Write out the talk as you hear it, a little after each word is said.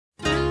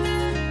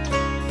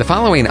The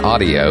following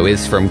audio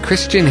is from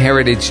Christian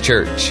Heritage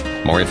Church.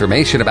 More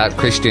information about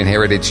Christian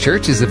Heritage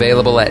Church is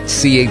available at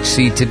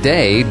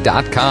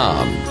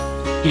chctoday.com.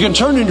 You can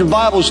turn in your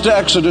Bibles to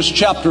Exodus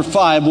chapter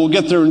 5. We'll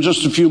get there in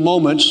just a few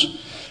moments.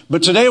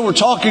 But today we're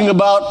talking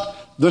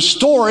about the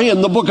story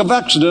in the book of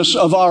Exodus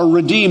of our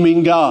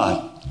redeeming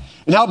God.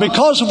 And how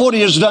because of what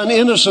He has done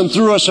in us and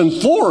through us and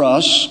for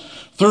us,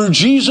 through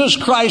Jesus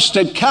Christ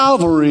at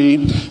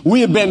Calvary,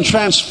 we have been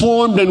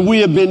transformed and we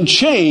have been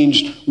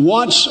changed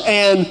once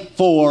and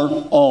for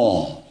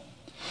all.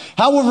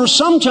 However,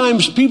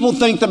 sometimes people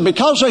think that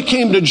because I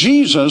came to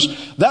Jesus,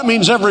 that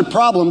means every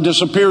problem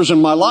disappears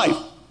in my life.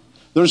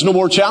 There's no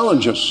more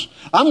challenges.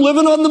 I'm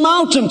living on the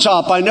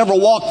mountaintop. I never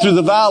walk through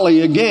the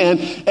valley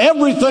again.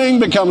 Everything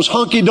becomes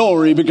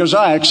hunky-dory because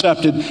I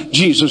accepted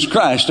Jesus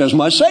Christ as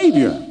my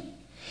Savior.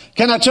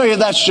 Can I tell you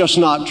that's just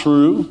not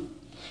true?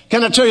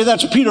 Can I tell you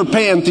that's Peter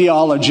Pan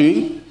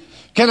theology?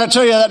 Can I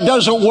tell you that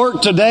doesn't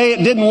work today,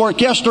 it didn't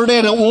work yesterday,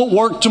 and it won't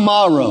work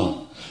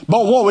tomorrow?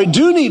 But what we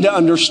do need to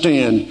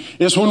understand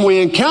is when we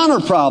encounter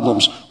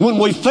problems, when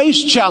we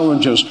face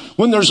challenges,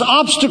 when there's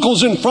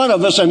obstacles in front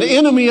of us, an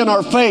enemy in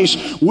our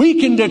face, we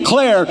can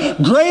declare,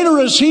 greater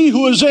is He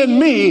who is in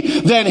me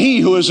than he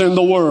who is in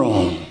the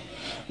world.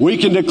 We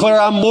can declare,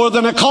 I'm more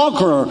than a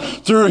conqueror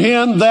through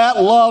Him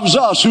that loves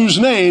us, whose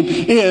name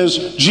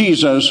is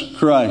Jesus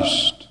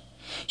Christ.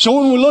 So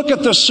when we look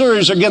at this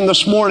series again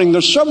this morning,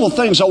 there's several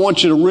things I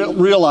want you to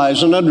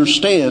realize and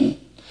understand.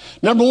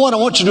 Number one, I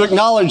want you to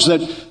acknowledge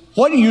that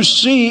what you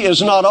see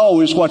is not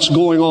always what's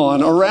going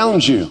on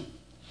around you.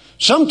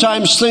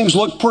 Sometimes things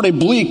look pretty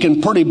bleak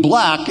and pretty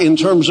black in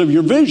terms of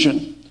your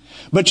vision.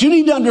 But you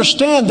need to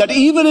understand that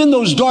even in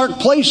those dark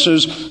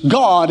places,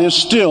 God is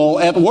still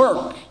at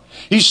work.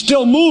 He's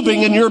still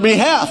moving in your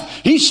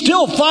behalf. He's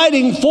still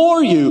fighting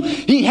for you.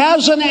 He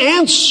has an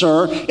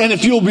answer, and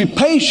if you'll be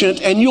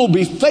patient and you'll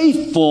be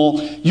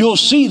faithful, you'll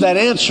see that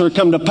answer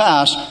come to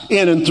pass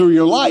in and through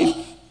your life.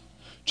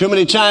 Too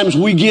many times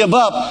we give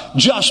up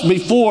just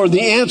before the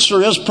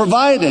answer is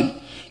provided.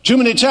 Too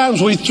many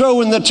times we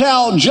throw in the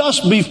towel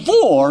just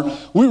before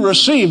we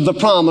receive the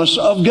promise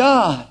of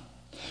God.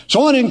 So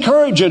I want to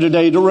encourage you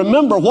today to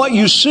remember what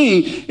you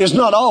see is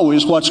not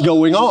always what's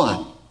going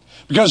on.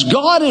 Because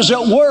God is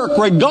at work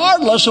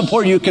regardless of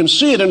where you can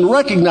see it and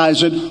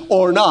recognize it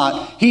or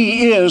not.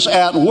 He is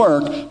at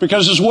work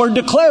because His Word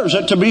declares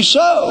it to be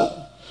so.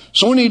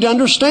 So we need to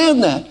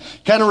understand that.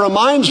 Kind of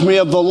reminds me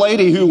of the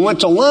lady who went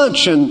to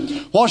lunch, and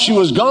while she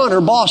was gone, her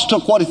boss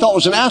took what he thought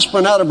was an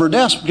aspirin out of her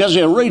desk because he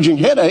had a raging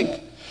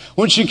headache.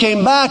 When she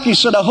came back, he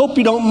said, I hope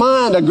you don't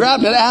mind. I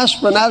grabbed an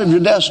aspirin out of your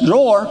desk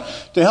drawer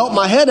to help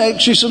my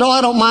headache. She said, oh, I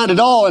don't mind at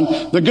all.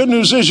 And the good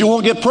news is you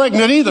won't get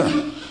pregnant either.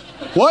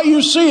 What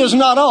you see is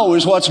not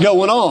always what's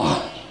going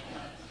on.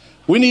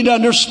 We need to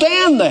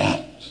understand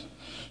that.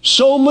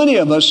 So many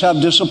of us have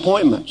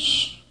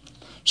disappointments.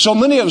 So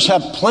many of us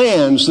have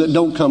plans that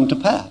don't come to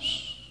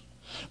pass.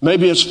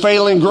 Maybe it's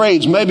failing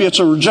grades. Maybe it's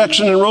a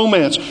rejection in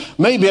romance.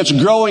 Maybe it's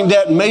growing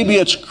debt. Maybe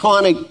it's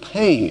chronic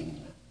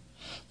pain.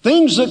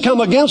 Things that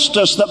come against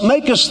us that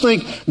make us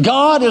think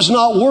God is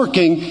not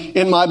working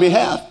in my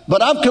behalf.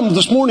 But I've come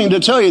this morning to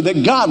tell you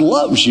that God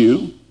loves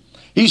you.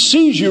 He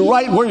sees you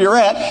right where you're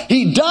at.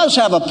 He does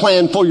have a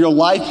plan for your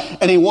life,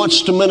 and He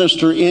wants to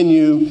minister in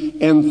you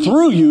and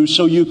through you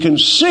so you can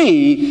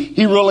see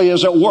He really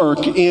is at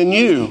work in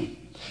you.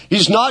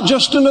 He's not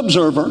just an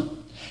observer.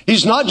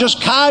 He's not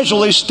just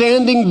casually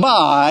standing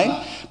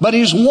by, but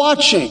He's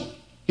watching.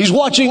 He's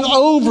watching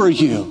over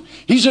you.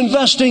 He's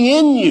investing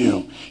in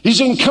you. He's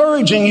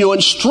encouraging you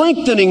and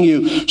strengthening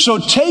you. So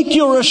take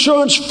your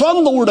assurance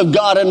from the Word of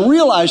God and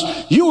realize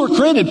you were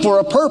created for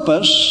a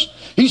purpose.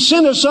 He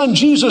sent His Son,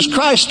 Jesus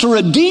Christ, to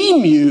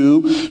redeem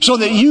you so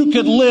that you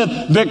could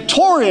live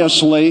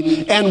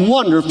victoriously and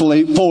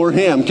wonderfully for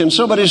Him. Can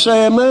somebody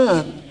say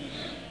amen?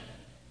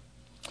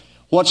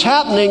 What's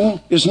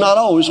happening is not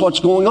always what's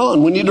going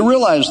on. We need to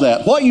realize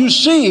that. What you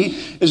see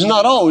is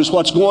not always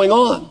what's going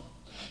on.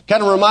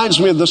 Kind of reminds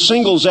me of the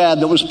singles ad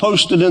that was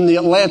posted in the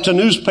Atlanta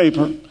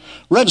newspaper.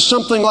 Read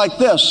something like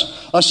this.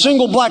 A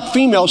single black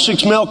female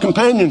seeks male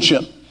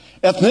companionship.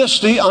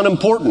 Ethnicity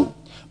unimportant,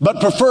 but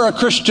prefer a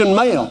Christian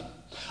male.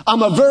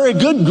 I'm a very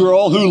good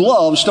girl who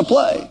loves to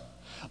play.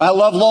 I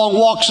love long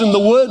walks in the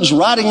woods,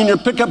 riding in your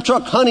pickup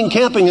truck, hunting,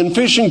 camping, and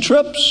fishing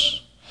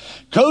trips.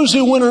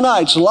 Cozy winter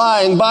nights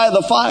lying by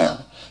the fire.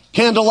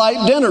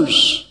 Candlelight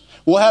dinners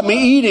will have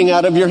me eating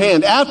out of your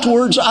hand.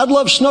 Afterwards, I'd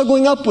love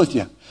snuggling up with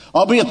you.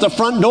 I'll be at the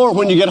front door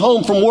when you get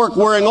home from work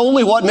wearing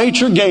only what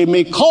nature gave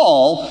me.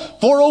 Call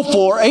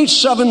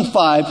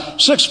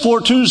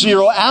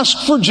 404-875-6420.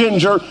 Ask for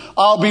Ginger.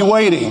 I'll be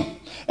waiting.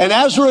 And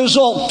as a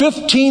result,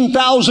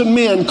 15,000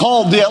 men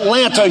called the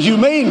Atlanta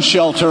Humane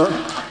Shelter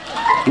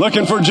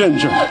looking for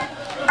Ginger.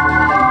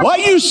 What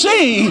you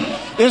see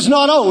is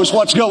not always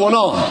what's going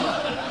on.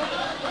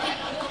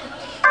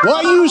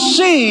 What you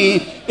see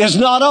is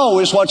not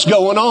always what's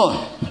going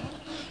on.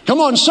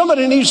 Come on,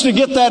 somebody needs to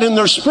get that in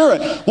their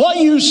spirit. What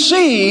you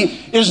see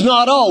is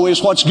not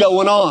always what's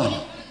going on.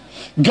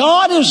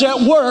 God is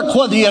at work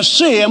whether you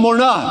see Him or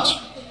not.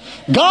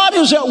 God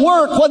is at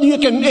work whether you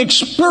can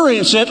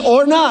experience it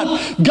or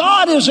not.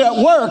 God is at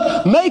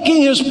work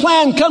making His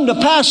plan come to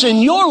pass in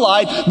your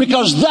life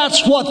because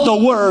that's what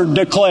the Word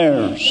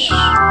declares.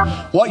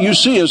 What you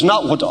see is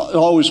not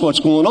always what's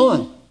going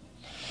on.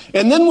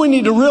 And then we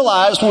need to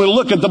realize when we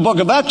look at the book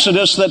of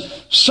Exodus that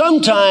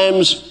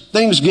sometimes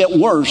things get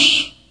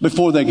worse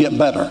before they get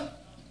better.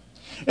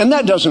 And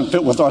that doesn't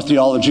fit with our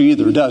theology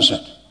either, does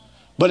it?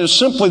 But it's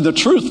simply the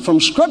truth from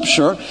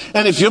Scripture.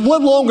 And if you've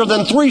lived longer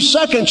than 3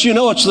 seconds, you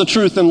know it's the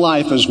truth in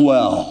life as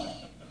well.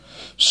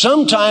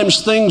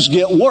 Sometimes things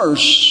get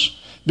worse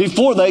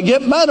before they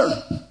get better.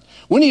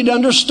 We need to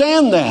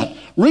understand that.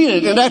 Read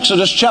it in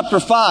Exodus chapter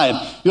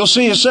 5. You'll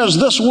see it says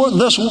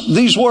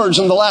these words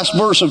in the last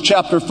verse of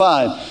chapter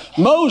 5.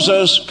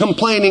 Moses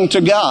complaining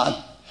to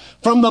God.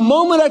 From the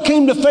moment I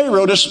came to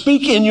Pharaoh to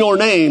speak in your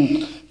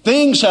name,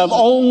 things have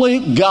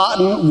only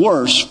gotten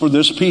worse for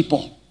this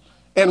people.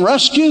 And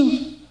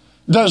rescue?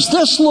 Does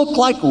this look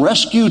like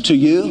rescue to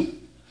you?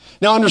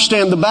 Now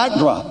understand the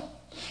backdrop.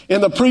 In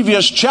the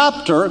previous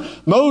chapter,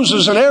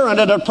 Moses and Aaron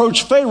had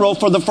approached Pharaoh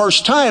for the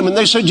first time, and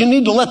they said, you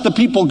need to let the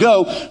people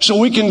go so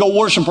we can go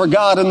worship our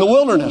God in the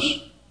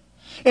wilderness.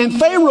 And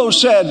Pharaoh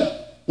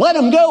said, let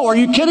them go. Are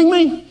you kidding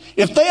me?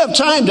 If they have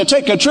time to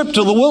take a trip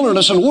to the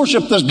wilderness and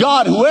worship this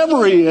God,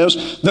 whoever he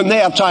is, then they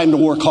have time to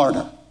work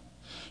harder.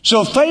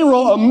 So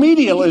Pharaoh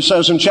immediately, it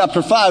says in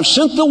chapter 5,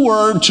 sent the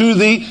word to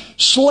the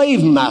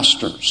slave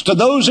masters, to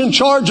those in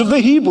charge of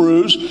the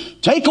Hebrews,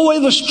 take away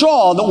the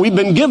straw that we've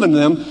been given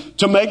them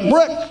to make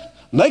brick.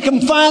 Make them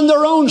find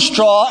their own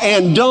straw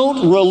and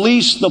don't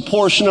release the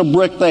portion of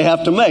brick they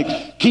have to make.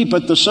 Keep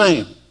it the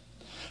same.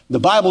 The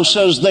Bible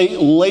says they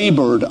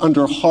labored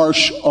under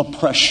harsh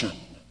oppression.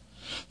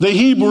 The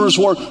Hebrews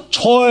were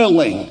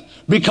toiling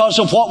because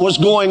of what was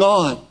going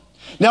on.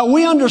 Now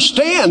we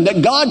understand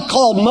that God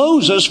called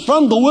Moses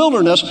from the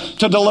wilderness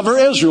to deliver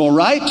Israel,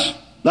 right?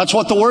 That's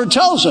what the Word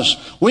tells us.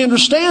 We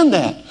understand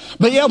that.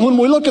 But yet when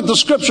we look at the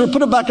Scripture,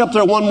 put it back up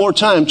there one more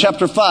time,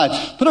 chapter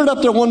 5. Put it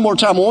up there one more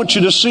time. I want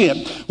you to see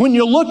it. When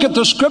you look at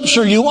the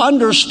Scripture, you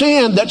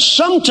understand that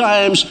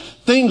sometimes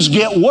things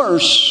get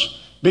worse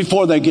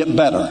before they get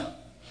better.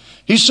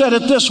 He said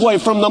it this way,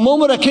 from the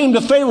moment I came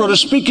to Pharaoh to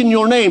speak in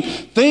your name,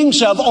 things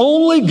have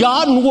only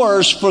gotten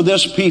worse for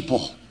this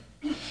people.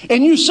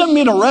 And you sent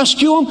me to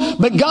rescue them,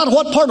 but God,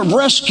 what part of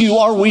rescue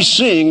are we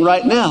seeing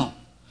right now?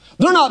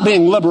 They're not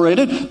being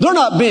liberated. They're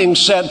not being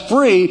set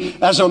free.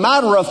 As a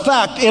matter of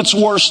fact, it's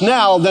worse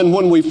now than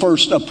when we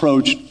first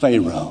approached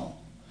Pharaoh.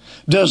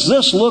 Does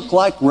this look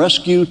like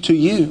rescue to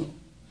you?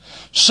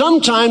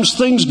 Sometimes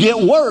things get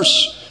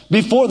worse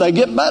before they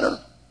get better.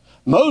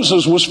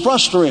 Moses was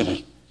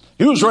frustrated.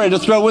 He was ready to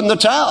throw in the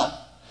towel.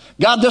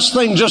 God, this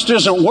thing just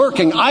isn't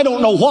working. I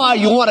don't know why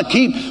you want to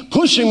keep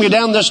pushing me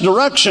down this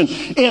direction.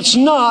 It's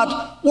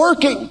not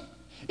working.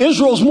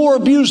 Israel's more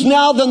abused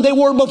now than they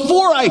were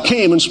before I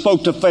came and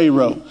spoke to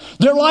Pharaoh.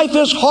 Their life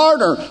is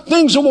harder.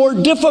 Things are more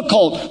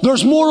difficult.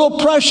 There's more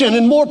oppression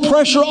and more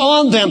pressure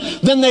on them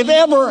than they've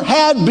ever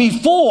had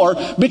before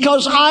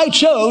because I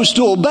chose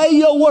to obey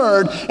your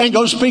word and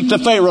go speak to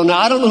Pharaoh. Now,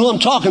 I don't know who I'm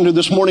talking to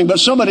this morning, but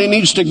somebody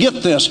needs to get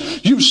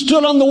this. You've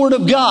stood on the word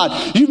of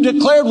God. You've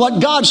declared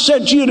what God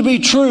said to you to be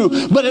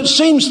true, but it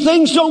seems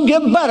things don't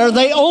get better.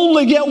 They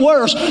only get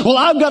worse. Well,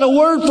 I've got a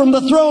word from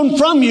the throne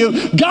from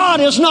you.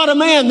 God is not a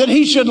man that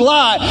he should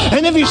lie.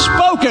 And if he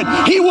spoke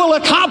it, he will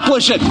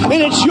accomplish it.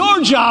 And it's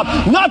your job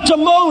not to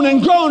moan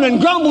and groan and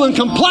grumble and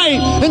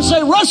complain and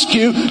say,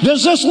 rescue,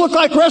 does this look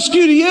like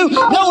rescue to you?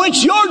 No,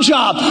 it's your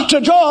job to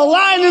draw a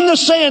line in the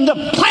sand, to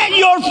plant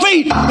your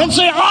feet and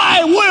say,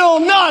 I will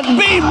not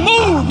be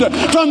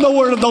moved from the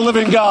word of the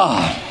living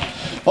God.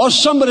 Or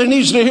somebody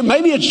needs to hear,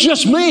 maybe it's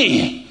just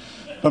me,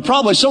 but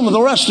probably some of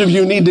the rest of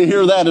you need to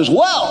hear that as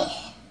well.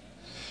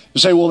 You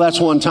say, well, that's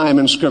one time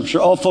in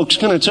Scripture. Oh, folks,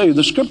 can I tell you,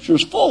 the Scripture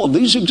is full of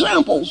these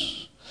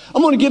examples.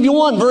 I'm going to give you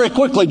one very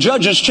quickly.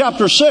 Judges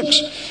chapter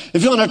 6.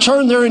 If you want to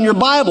turn there in your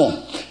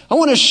Bible, I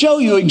want to show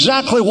you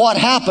exactly what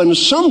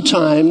happens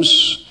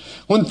sometimes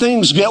when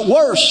things get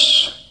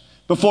worse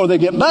before they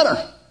get better.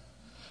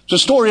 It's a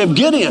story of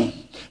Gideon.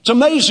 It's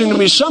amazing to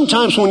me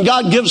sometimes when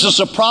God gives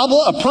us a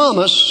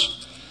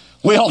promise,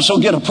 we also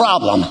get a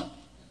problem.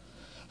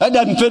 That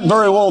doesn't fit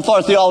very well with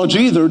our theology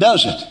either,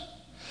 does it?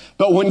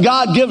 But when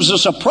God gives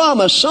us a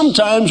promise,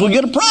 sometimes we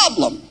get a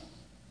problem.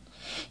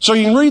 So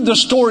you can read the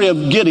story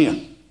of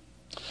Gideon.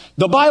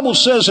 The Bible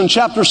says in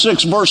chapter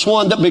 6, verse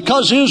 1, that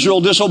because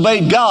Israel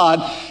disobeyed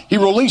God, he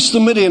released the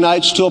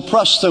Midianites to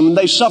oppress them, and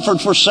they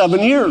suffered for 7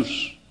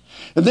 years.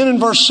 And then in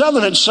verse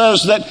 7, it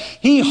says that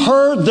he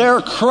heard their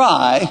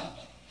cry,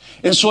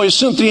 and so he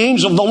sent the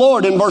angel of the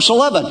Lord in verse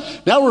 11.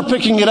 Now we're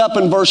picking it up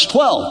in verse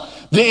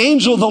 12. The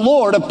angel of the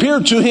Lord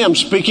appeared to him,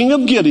 speaking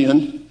of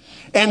Gideon,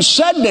 and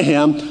said to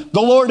him,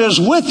 the Lord is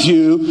with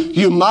you,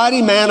 you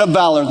mighty man of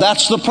valor.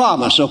 That's the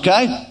promise,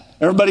 okay?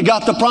 Everybody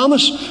got the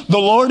promise? The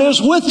Lord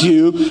is with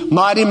you,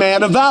 mighty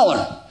man of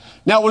valor.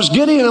 Now, was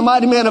Gideon a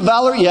mighty man of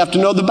valor? You have to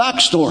know the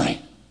backstory.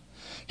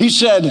 He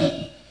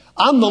said,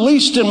 I'm the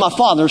least in my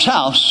father's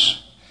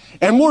house,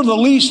 and we're the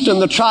least in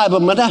the tribe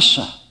of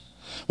Manasseh.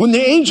 When the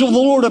angel of the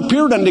Lord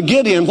appeared unto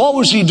Gideon, what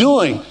was he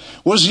doing?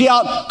 Was he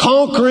out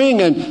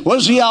conquering, and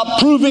was he out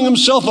proving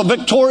himself a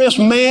victorious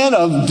man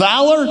of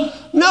valor?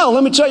 No,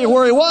 let me tell you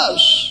where he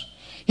was.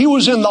 He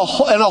was in a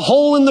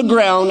hole in the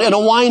ground in a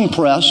wine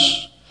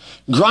press,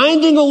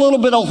 grinding a little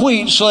bit of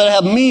wheat so they'd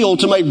have meal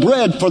to make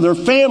bread for their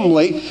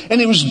family.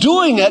 And he was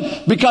doing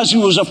it because he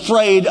was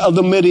afraid of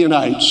the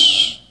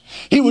Midianites.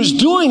 He was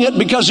doing it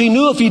because he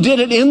knew if he did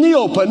it in the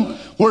open,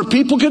 where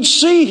people could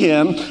see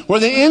him, where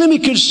the enemy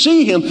could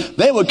see him,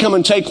 they would come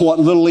and take what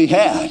little he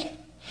had.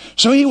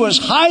 So he was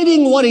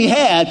hiding what he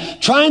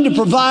had, trying to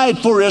provide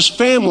for his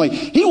family.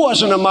 He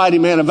wasn't a mighty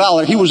man of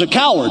valor. He was a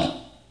coward.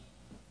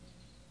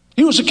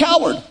 He was a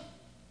coward.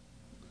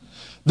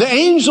 The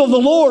angel of the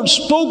Lord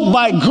spoke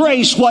by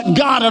grace what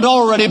God had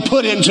already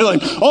put into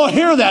him. Oh,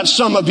 hear that,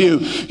 some of you.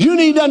 You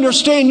need to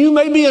understand you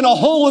may be in a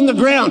hole in the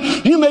ground.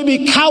 You may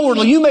be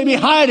cowardly. You may be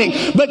hiding.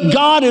 But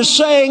God is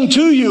saying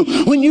to you,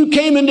 when you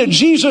came into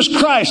Jesus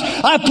Christ,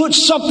 I put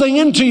something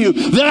into you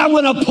that I'm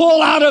going to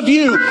pull out of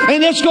you.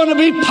 And it's going to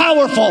be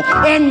powerful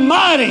and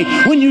mighty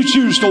when you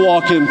choose to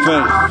walk in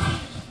faith.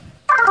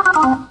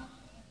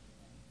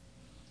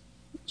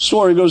 The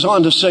story goes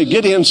on to say,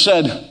 Gideon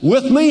said,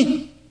 with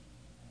me?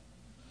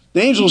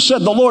 The angel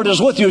said, the Lord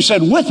is with you. He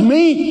said, with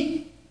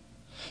me?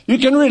 You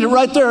can read it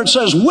right there. It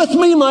says, with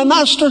me, my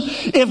master.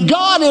 If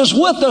God is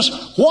with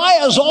us, why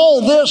has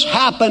all this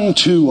happened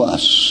to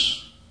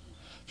us?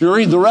 If you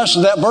read the rest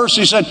of that verse,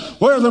 he said,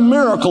 where are the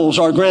miracles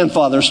our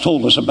grandfathers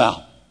told us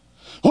about?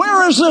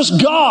 Where is this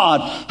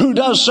God who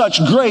does such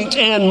great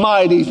and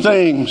mighty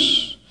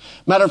things?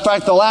 Matter of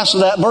fact, the last of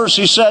that verse,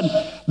 he said,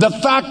 the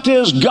fact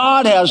is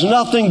God has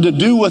nothing to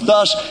do with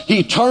us.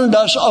 He turned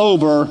us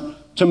over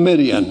to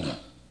Midian.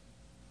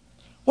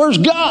 Where's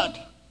God?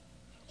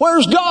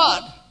 Where's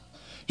God?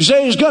 You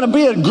say he's going to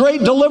be a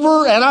great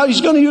deliverer and he's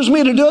going to use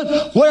me to do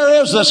it?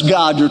 Where is this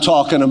God you're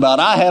talking about?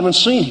 I haven't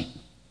seen him.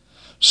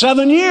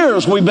 7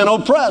 years we've been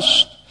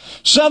oppressed.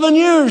 7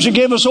 years you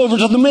gave us over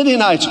to the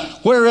Midianites.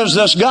 Where is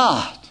this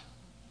God?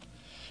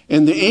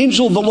 And the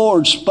angel of the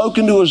Lord spoke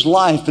into his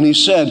life and he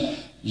said,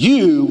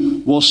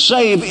 you will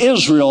save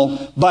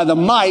Israel by the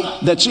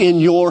might that's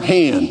in your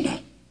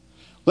hand.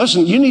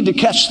 Listen, you need to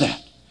catch that.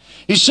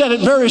 He said it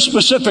very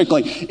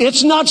specifically.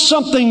 It's not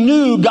something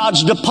new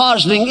God's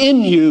depositing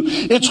in you.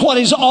 It's what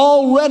he's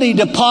already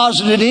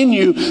deposited in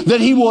you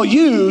that he will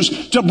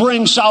use to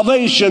bring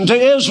salvation to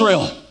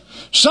Israel.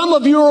 Some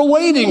of you are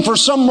waiting for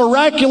some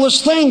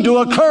miraculous thing to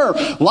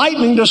occur.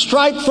 Lightning to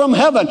strike from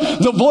heaven.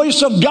 The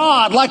voice of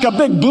God like a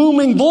big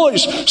booming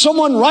voice.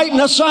 Someone writing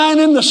a sign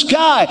in the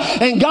sky.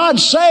 And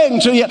God's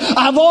saying to you,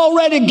 I've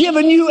already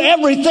given you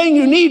everything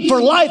you need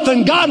for life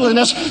and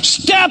godliness.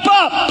 Step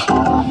up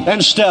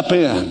and step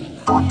in.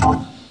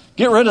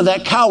 Get rid of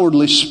that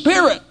cowardly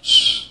spirit.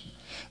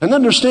 And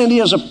understand he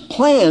has a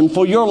plan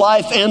for your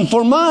life and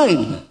for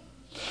mine.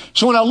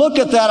 So when I look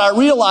at that, I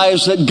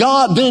realize that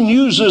God then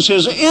uses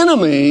his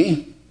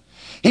enemy.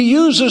 He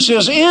uses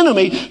his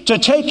enemy to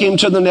take him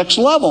to the next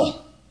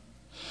level.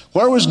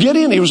 Where was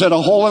Gideon? He was at a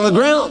hole in the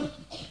ground.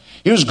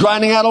 He was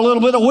grinding out a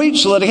little bit of wheat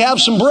so that he'd have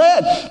some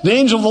bread. The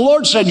angel of the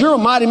Lord said, you're a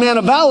mighty man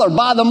of valor.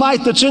 By the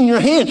might that's in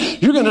your hand,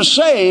 you're going to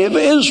save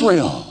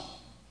Israel.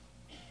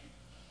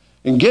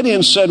 And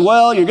Gideon said,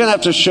 well, you're going to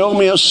have to show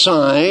me a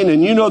sign.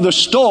 And you know the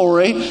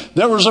story.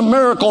 There was a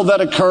miracle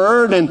that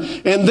occurred. And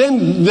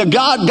then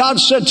God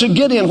said to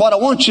Gideon, what I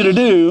want you to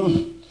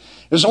do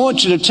is I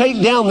want you to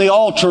take down the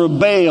altar of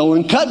Baal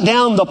and cut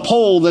down the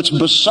pole that's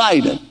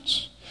beside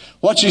it.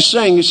 What's he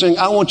saying? He's saying,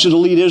 I want you to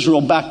lead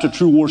Israel back to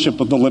true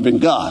worship of the living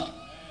God.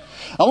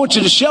 I want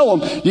you to show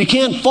them you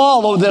can't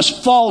follow this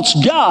false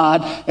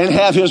God and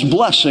have his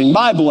blessing,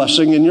 my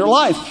blessing in your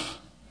life.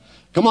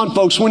 Come on,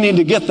 folks, we need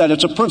to get that.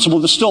 It's a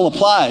principle that still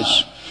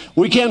applies.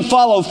 We can't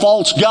follow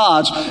false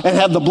gods and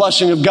have the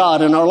blessing of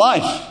God in our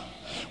life.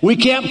 We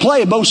can't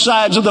play both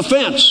sides of the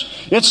fence.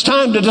 It's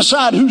time to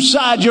decide whose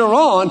side you're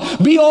on.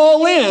 Be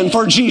all in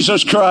for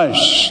Jesus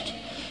Christ.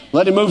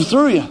 Let him move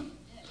through you.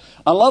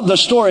 I love the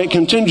story. It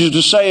continues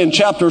to say in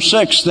chapter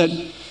 6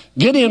 that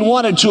Gideon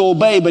wanted to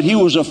obey, but he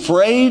was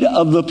afraid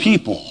of the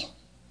people.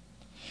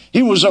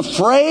 He was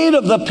afraid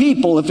of the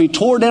people if he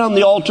tore down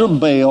the altar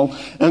of Baal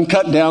and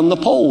cut down the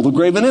pole, the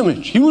graven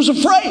image. He was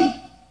afraid.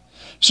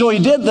 So he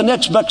did the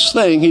next best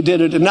thing. He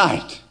did it at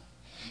night.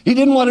 He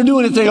didn't want to do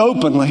anything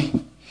openly.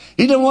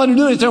 He didn't want to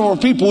do anything where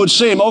people would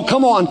see him. Oh,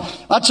 come on.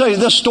 I tell you,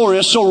 this story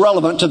is so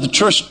relevant to the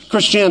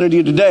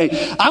Christianity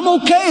today. I'm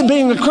okay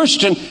being a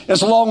Christian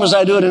as long as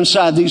I do it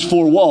inside these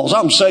four walls.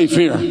 I'm safe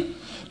here.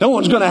 No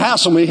one's going to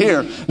hassle me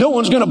here. No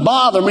one's going to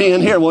bother me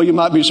in here. Well, you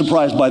might be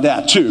surprised by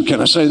that too.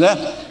 Can I say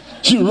that?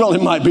 You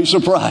really might be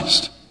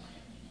surprised.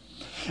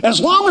 As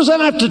long as I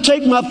don't have to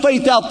take my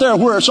faith out there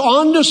where it's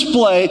on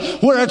display,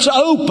 where it's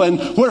open,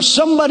 where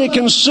somebody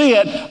can see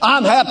it,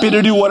 I'm happy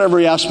to do whatever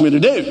he asks me to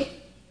do.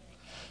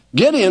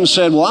 Gideon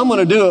said, well, I'm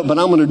going to do it, but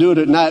I'm going to do it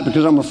at night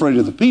because I'm afraid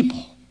of the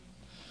people.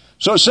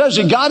 So it says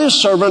he got his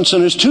servants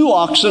and his 2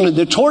 oxen, and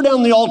they tore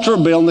down the altar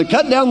of Baal, and they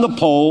cut down the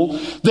pole.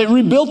 They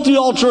rebuilt the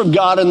altar of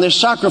God, and they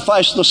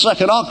sacrificed the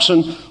 2nd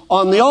oxen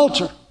on the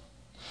altar.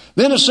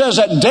 Then it says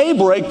at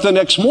daybreak the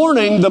next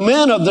morning, the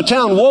men of the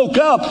town woke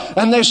up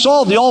and they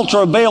saw the altar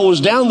of Baal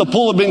was down, the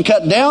pole had been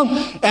cut down,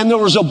 and there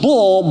was a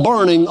bull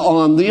burning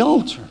on the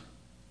altar.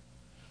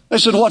 They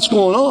said, what's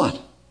going on?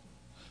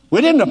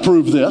 We didn't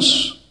approve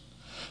this.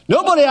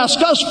 Nobody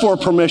asked us for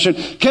permission.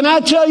 Can I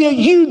tell you,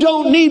 you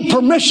don't need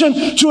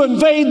permission to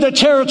invade the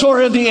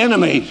territory of the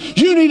enemy.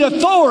 You need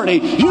authority.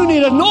 You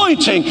need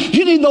anointing.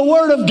 You need the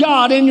Word of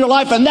God in your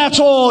life, and that's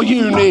all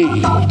you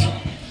need.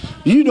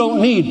 You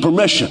don't need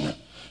permission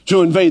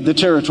to invade the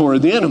territory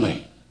of the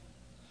enemy.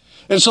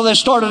 And so they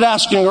started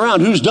asking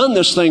around, who's done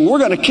this thing? We're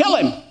going to kill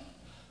him.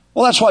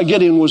 Well, that's why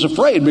Gideon was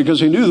afraid,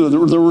 because he knew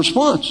the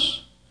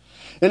response.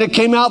 And it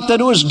came out that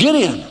it was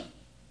Gideon.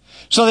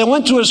 So they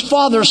went to his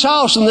father's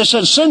house and they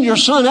said, send your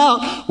son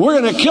out. We're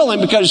going to kill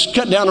him because he's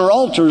cut down our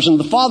altars. And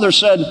the father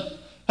said,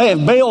 hey,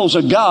 if Baal's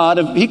a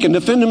god, he can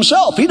defend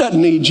himself. He doesn't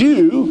need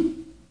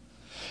you.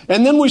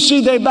 And then we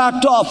see they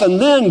backed off. And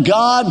then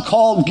God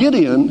called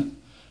Gideon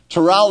to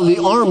rally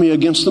the army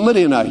against the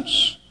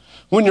Midianites.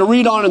 When you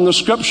read on in the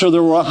scripture,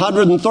 there were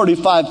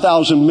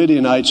 135,000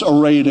 Midianites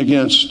arrayed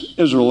against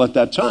Israel at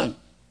that time.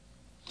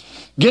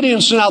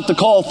 Gideon sent out the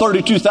call,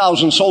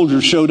 32,000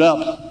 soldiers showed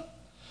up.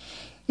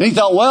 And he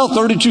thought, well,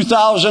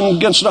 32,000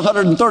 against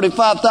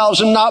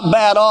 135,000, not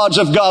bad odds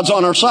if God's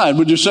on our side.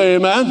 Would you say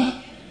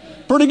amen?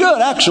 Pretty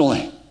good,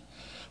 actually.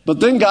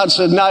 But then God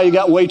said, now you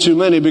got way too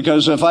many,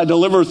 because if I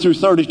deliver through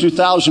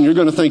 32,000, you're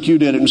going to think you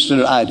did it instead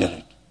of I did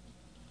it.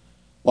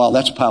 Wow,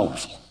 that's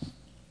powerful.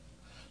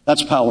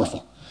 That's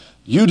powerful.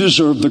 You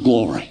deserve the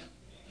glory.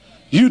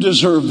 You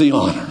deserve the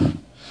honor.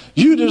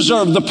 You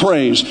deserve the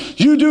praise.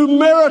 You do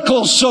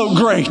miracles so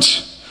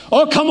great.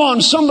 Oh, come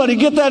on, somebody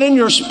get that in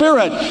your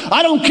spirit.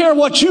 I don't care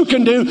what you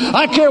can do.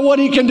 I care what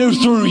He can do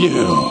through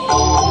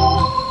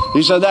you.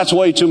 He said, that's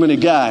way too many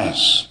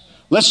guys.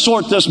 Let's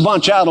sort this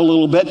bunch out a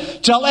little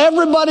bit. Tell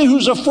everybody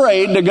who's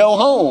afraid to go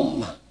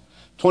home.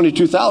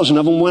 22,000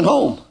 of them went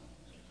home.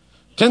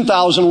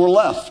 10,000 were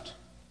left.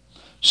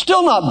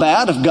 Still not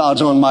bad if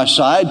God's on my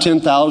side.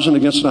 10,000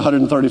 against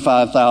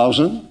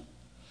 135,000.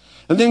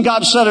 And then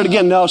God said it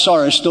again. No,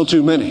 sorry, still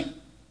too many.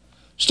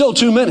 Still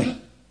too many.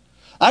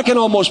 I can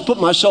almost put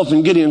myself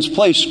in Gideon's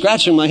place,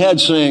 scratching my head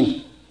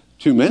saying,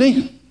 too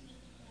many?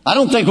 I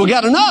don't think we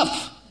got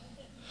enough.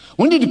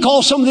 We need to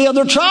call some of the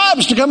other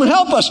tribes to come and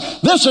help us.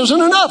 This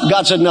isn't enough.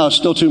 God said, no,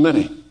 still too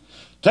many.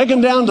 Take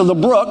them down to the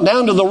brook,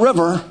 down to the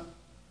river.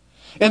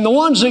 And the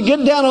ones that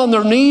get down on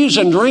their knees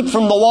and drink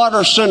from the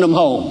water, send them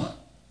home.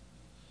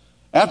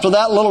 After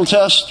that little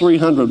test,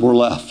 300 were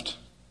left.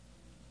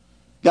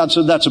 God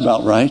said, that's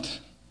about right.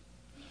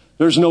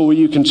 There's no way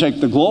you can take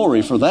the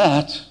glory for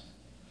that.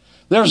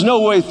 There's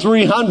no way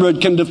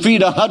 300 can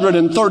defeat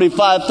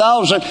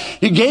 135,000.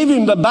 He gave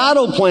him the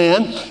battle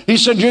plan. He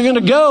said, you're going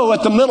to go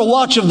at the middle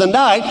watch of the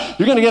night.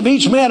 You're going to give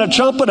each man a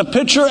trumpet, a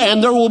pitcher,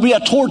 and there will be a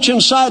torch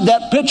inside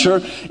that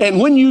pitcher. And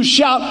when you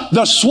shout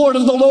the sword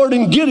of the Lord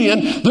in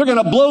Gideon, they're going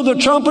to blow the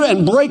trumpet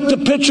and break the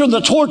pitcher.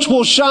 The torch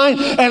will shine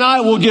and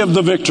I will give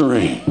the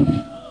victory.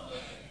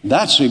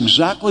 That's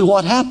exactly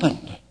what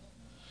happened.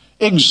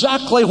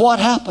 Exactly what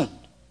happened.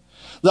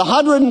 The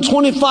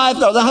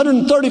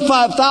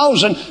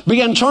 135,000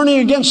 began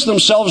turning against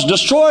themselves,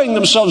 destroying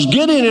themselves.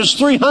 Gideon and his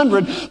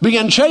 300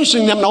 began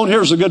chasing them. Oh,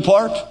 here's the good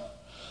part.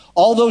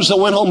 All those that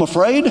went home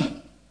afraid,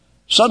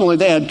 suddenly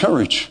they had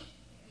courage.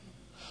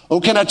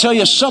 Oh, can I tell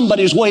you,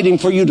 somebody's waiting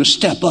for you to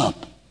step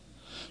up.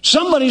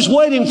 Somebody's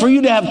waiting for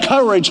you to have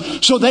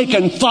courage so they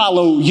can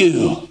follow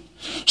you.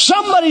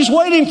 Somebody's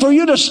waiting for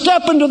you to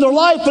step into their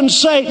life and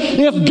say,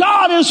 if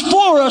God is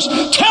for us,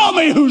 tell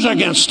me who's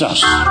against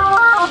us.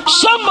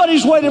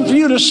 Somebody's waiting for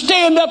you to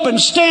stand up and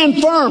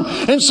stand firm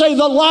and say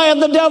the lie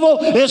of the devil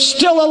is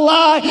still a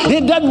lie.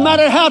 It doesn't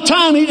matter how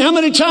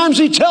many times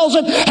he tells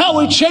it, how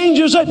he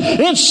changes it.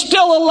 It's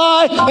still a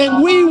lie,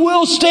 and we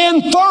will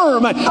stand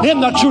firm in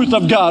the truth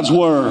of God's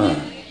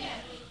Word.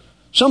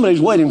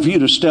 Somebody's waiting for you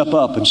to step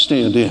up and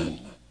stand in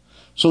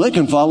so they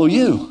can follow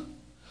you.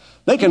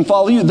 They can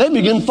follow you. They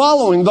begin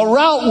following. The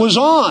route was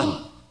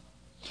on.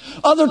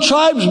 Other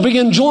tribes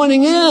began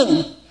joining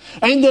in,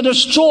 and they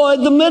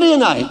destroyed the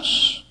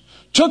Midianites.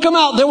 Took them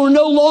out. They were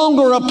no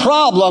longer a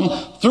problem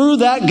through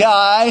that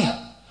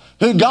guy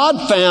who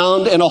God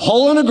found in a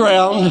hole in the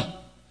ground,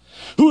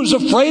 who was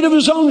afraid of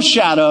his own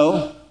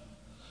shadow,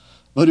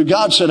 but who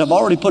God said, I've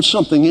already put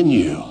something in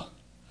you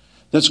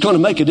that's going to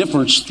make a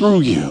difference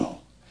through you.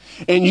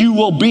 And you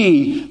will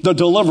be the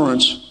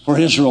deliverance for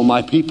Israel,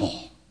 my people.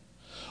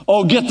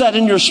 Oh, get that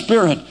in your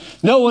spirit.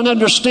 Know and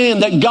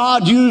understand that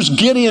God used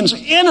Gideon's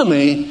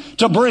enemy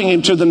to bring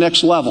him to the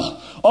next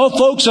level. Oh,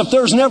 folks, if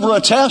there's never a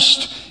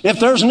test, if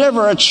there's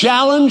never a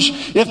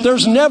challenge, if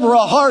there's never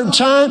a hard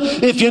time,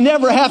 if you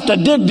never have to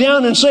dig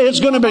down and say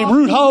it's going to be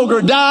root hog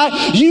or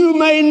die, you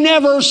may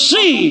never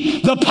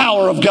see the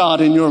power of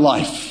God in your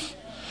life.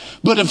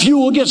 But if you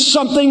will get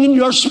something in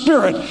your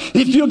spirit,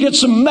 if you'll get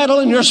some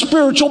metal in your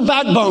spiritual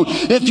backbone,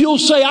 if you'll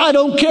say, I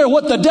don't care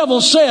what the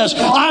devil says,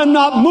 I'm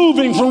not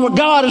moving from what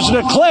God has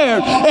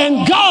declared,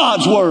 and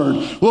God's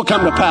word will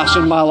come to pass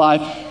in my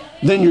life,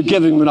 then you're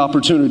giving him an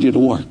opportunity to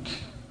work.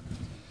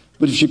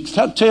 But if you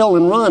tuck tail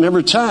and run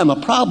every time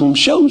a problem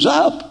shows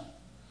up,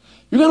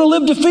 you're going to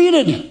live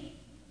defeated.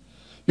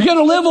 You're going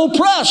to live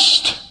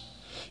oppressed.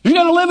 You're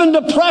going to live in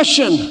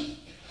depression.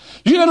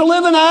 You're going to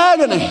live in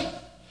agony.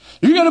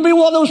 You're going to be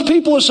one of those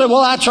people who say,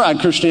 well, I tried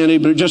Christianity,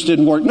 but it just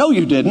didn't work. No,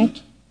 you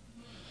didn't.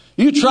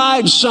 You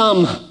tried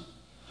some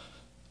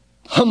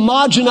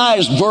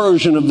homogenized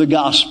version of the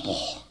gospel.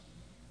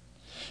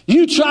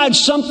 You tried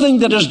something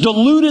that has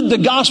diluted the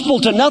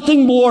gospel to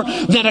nothing more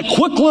than a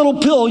quick little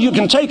pill you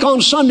can take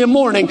on Sunday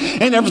morning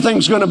and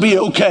everything's going to be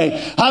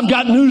okay. I've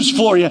got news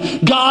for you.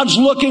 God's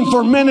looking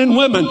for men and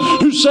women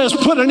who says,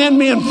 put an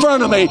enemy in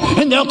front of me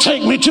and they'll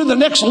take me to the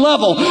next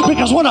level,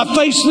 because when I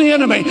face the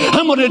enemy,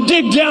 I'm going to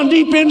dig down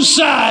deep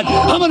inside.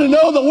 I'm going to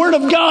know the Word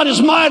of God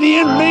is mighty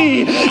in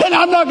me, and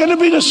I'm not going to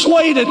be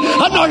dissuaded.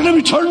 I'm not going to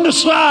be turned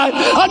aside.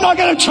 I'm not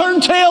going to turn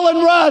tail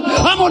and run.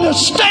 I'm going to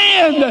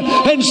stand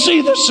and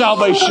see the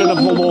salvation of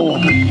the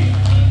Lord.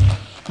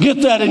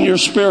 Get that in your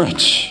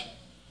spirit.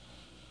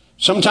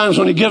 Sometimes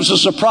when He gives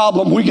us a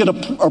problem, we get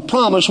a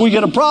promise, we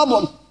get a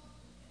problem.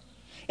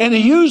 And He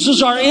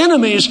uses our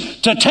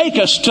enemies to take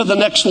us to the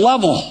next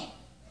level.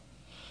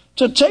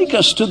 To take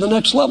us to the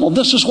next level.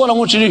 This is what I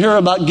want you to hear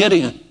about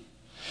Gideon.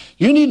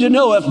 You need to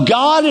know, if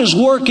God is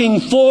working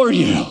for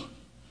you,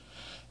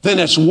 then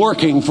it's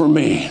working for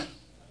me.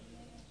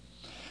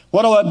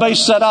 What do I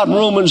base that out in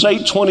Romans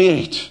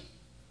 8:28?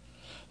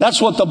 That's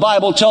what the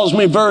Bible tells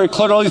me very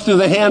clearly through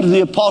the hand of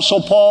the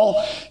Apostle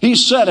Paul. He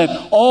said it.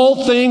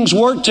 All things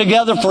work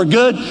together for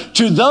good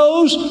to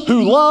those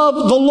who love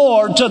the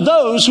Lord, to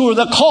those who are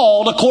the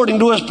called according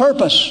to His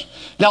purpose.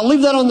 Now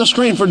leave that on the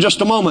screen for just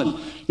a moment.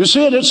 You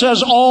see it? It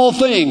says all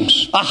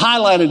things. I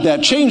highlighted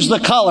that. Changed the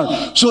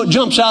color so it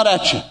jumps out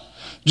at you.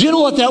 Do you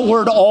know what that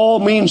word all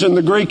means in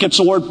the Greek? It's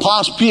the word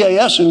pas,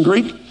 P-A-S in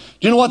Greek. Do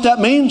you know what that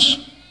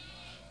means?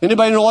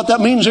 Anybody know what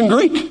that means in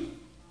Greek?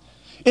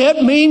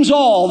 It means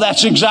all.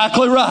 That's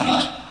exactly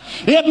right.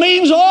 It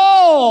means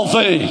all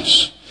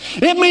things.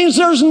 It means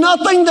there's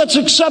nothing that's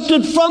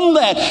accepted from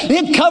that.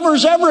 It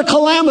covers every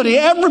calamity,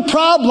 every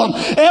problem,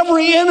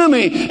 every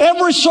enemy,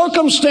 every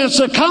circumstance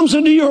that comes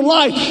into your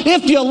life.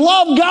 If you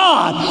love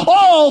God,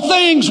 all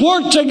things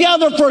work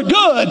together for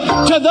good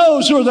to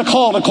those who are the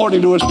called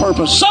according to His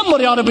purpose.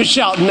 Somebody ought to be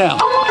shouting now.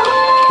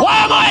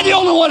 Why am I the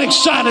only one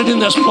excited in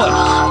this place?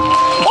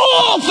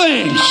 All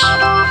things.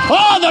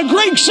 Oh, the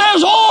Greek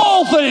says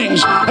all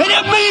things, and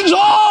it means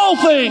all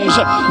things.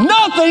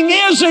 Nothing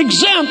is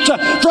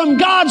exempt from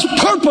God's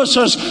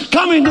purposes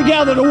coming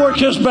together to work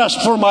His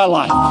best for my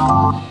life.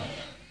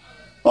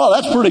 Well,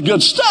 that's pretty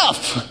good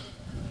stuff.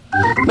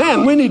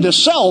 Man, we need to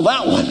sell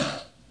that one.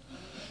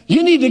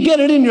 You need to get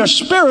it in your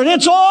spirit.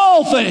 It's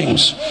all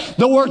things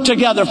that work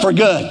together for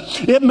good.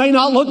 It may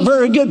not look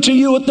very good to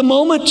you at the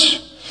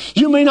moment.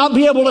 You may not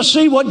be able to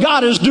see what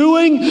God is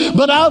doing,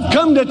 but I've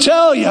come to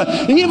tell you,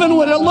 even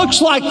when it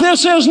looks like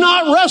this is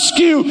not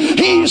rescue,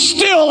 He's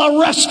still a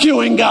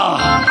rescuing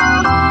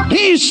God.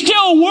 He's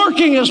still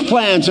working His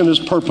plans and His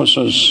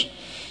purposes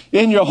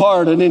in your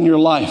heart and in your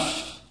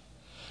life.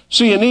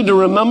 So you need to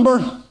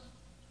remember,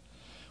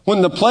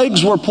 when the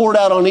plagues were poured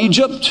out on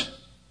Egypt,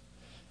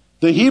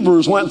 the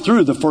Hebrews went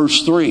through the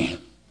first 3.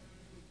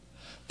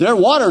 Their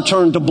water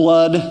turned to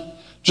blood,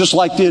 just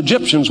like the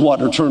Egyptians'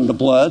 water turned to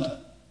blood.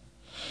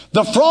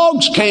 The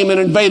frogs came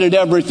and invaded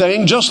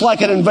everything, just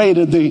like it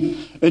invaded the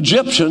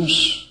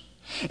Egyptians.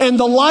 And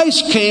the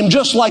lice came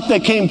just like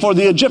they came for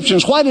the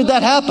Egyptians. Why did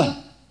that happen?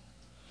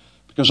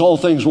 Because all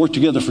things work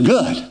together for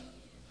good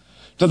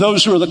to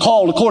those who are the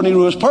called according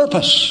to His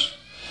purpose.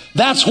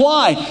 That's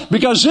why.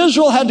 Because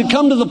Israel had to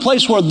come to the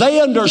place where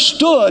they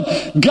understood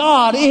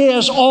God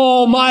is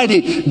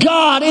almighty.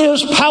 God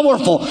is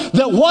powerful.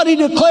 That what He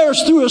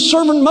declares through His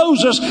servant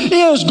Moses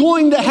is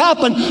going to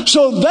happen.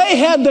 So they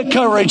had the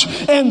courage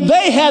and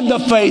they had the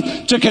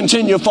faith to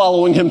continue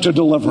following Him to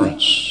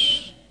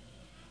deliverance.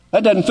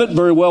 That doesn't fit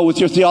very well with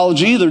your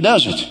theology either,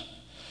 does it?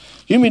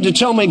 You mean to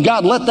tell me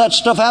God let that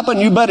stuff happen?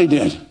 You bet He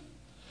did.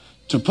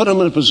 To put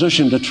them in a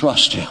position to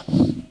trust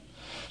Him.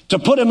 To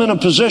put them in a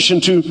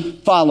position to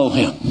follow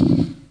Him.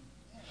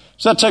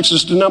 So that takes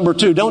us to number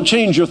 2. Don't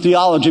change your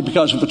theology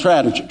because of a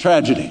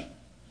tragedy.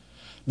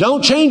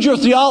 Don't change your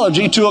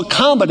theology to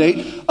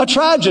accommodate a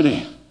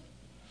tragedy.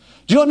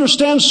 Do you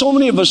understand so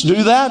many of us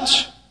do that?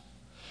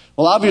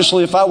 Well,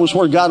 obviously, if I was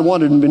where God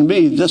wanted me to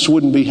be, this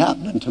wouldn't be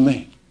happening to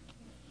me.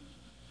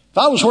 If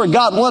I was where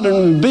God wanted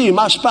me to be,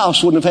 my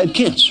spouse wouldn't have had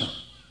cancer.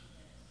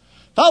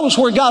 If I was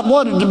where God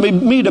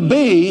wanted me to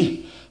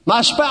be,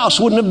 my spouse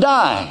wouldn't have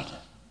died.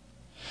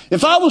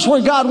 If I was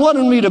where God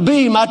wanted me to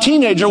be, my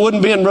teenager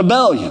wouldn't be in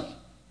rebellion.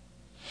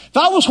 If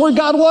I was where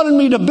God wanted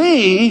me to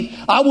be,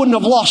 I wouldn't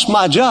have lost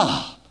my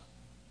job.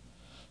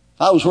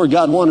 If I was where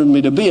God wanted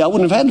me to be, I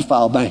wouldn't have had to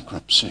file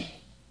bankruptcy.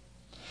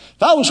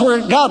 If I was where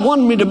God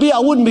wanted me to be, I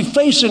wouldn't be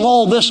facing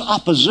all this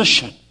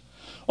opposition.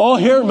 Oh,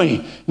 hear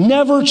me.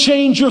 Never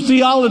change your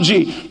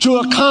theology to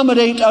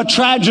accommodate a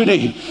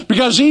tragedy.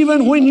 Because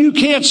even when you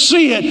can't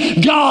see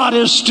it, God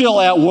is still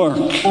at work.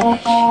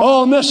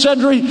 Oh, Miss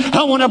Edry,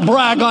 I want to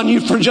brag on you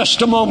for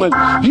just a moment.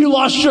 You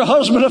lost your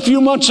husband a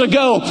few months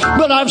ago,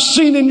 but I've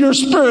seen in your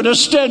spirit a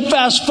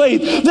steadfast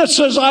faith that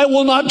says, I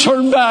will not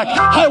turn back.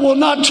 I will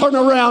not turn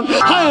around.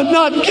 I am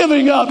not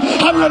giving up.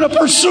 I'm going to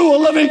pursue a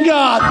living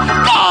God.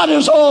 God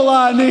is all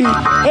I need,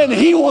 and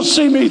He will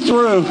see me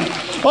through.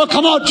 Oh,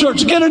 come on,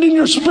 church, get it in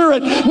your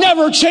spirit.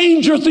 Never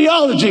change your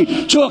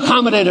theology to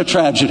accommodate a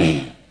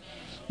tragedy.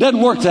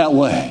 Doesn't work that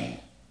way.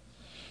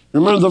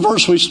 Remember the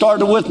verse we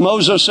started with?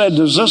 Moses said,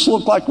 does this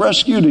look like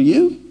rescue to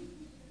you?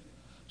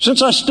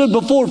 Since I stood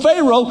before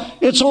Pharaoh,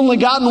 it's only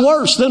gotten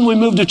worse. Then we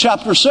moved to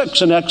chapter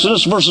 6 in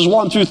Exodus, verses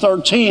 1 through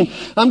 13.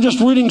 I'm just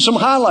reading some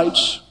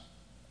highlights.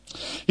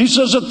 He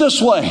says it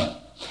this way.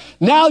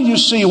 Now you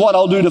see what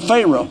I'll do to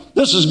Pharaoh.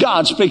 This is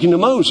God speaking to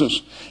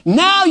Moses.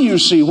 Now you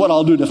see what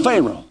I'll do to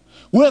Pharaoh.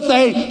 With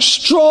a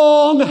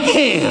strong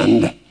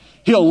hand,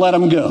 He'll let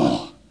him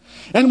go.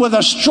 And with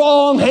a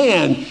strong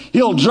hand,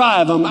 He'll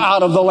drive him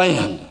out of the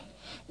land.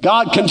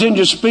 God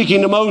continues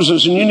speaking to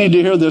Moses, and you need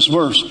to hear this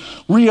verse,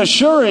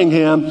 reassuring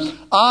him,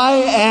 I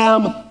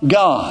am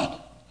God.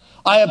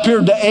 I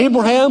appeared to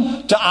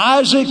Abraham, to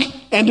Isaac,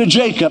 and to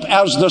Jacob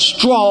as the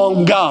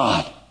strong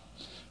God.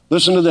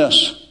 Listen to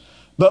this.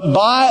 But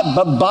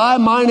by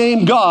my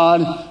name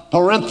God,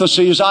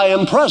 parentheses, I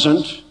am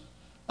present,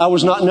 I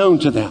was not known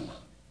to them.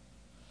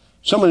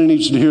 Somebody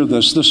needs to hear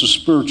this. This is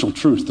spiritual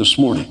truth this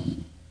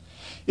morning.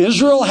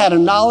 Israel had a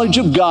knowledge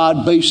of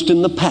God based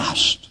in the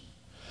past,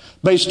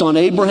 based on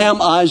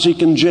Abraham,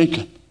 Isaac, and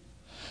Jacob.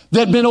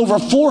 They'd been over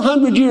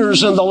 400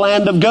 years in the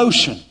land of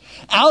Goshen,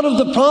 out of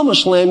the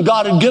promised land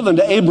God had given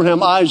to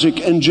Abraham, Isaac,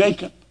 and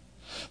Jacob.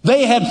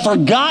 They had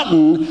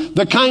forgotten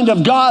the kind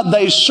of God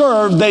they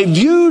served. They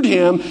viewed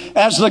Him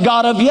as the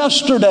God of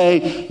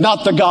yesterday,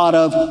 not the God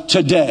of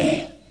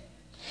today.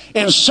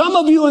 And some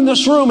of you in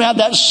this room have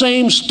that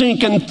same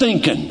stinking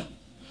thinking.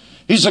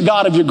 He's the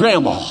God of your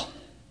grandma.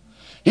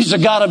 He's the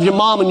God of your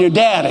mom and your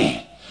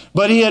daddy.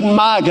 But He isn't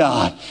my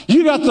God.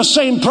 You got the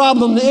same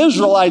problem the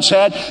Israelites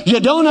had. You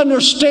don't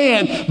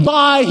understand.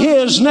 By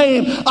His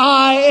name,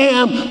 I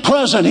am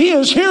present. He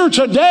is here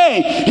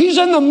today. He's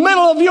in the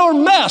middle of your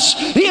mess.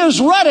 He is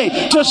ready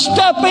to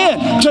step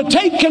in, to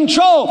take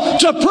control,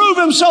 to prove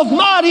Himself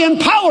mighty and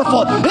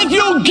powerful. If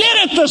you'll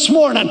get it this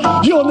morning,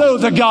 you'll know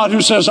the God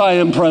who says, I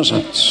am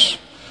present.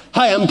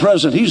 I am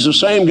present. He's the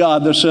same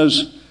God that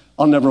says,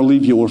 I'll never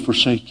leave you or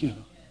forsake you.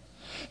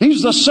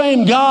 He's the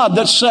same God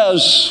that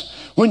says,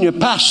 when you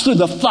pass through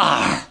the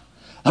fire,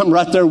 I'm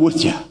right there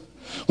with you.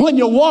 When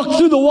you walk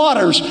through the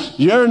waters,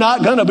 you're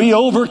not going to be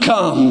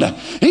overcome.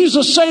 He's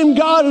the same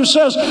God who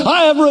says,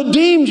 I have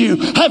redeemed you.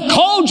 I've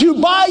called you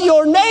by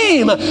your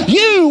name.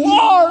 You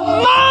are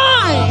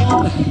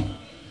mine.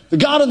 The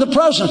God of the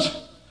present.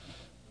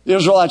 The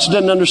Israelites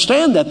didn't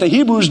understand that. The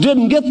Hebrews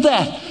didn't get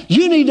that.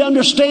 You need to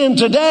understand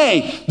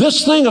today,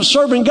 this thing of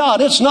serving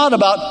God, it's not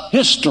about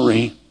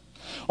history.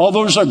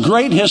 Although there's a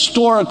great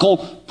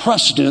historical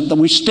precedent that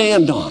we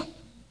stand on.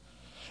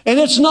 And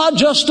it's not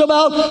just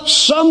about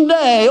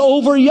someday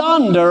over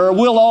yonder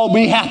we'll all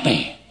be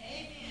happy.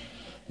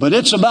 But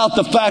it's about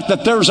the fact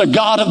that there's a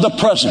God of the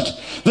present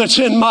that's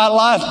in my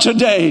life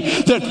today,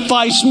 that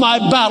fights my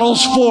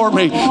battles for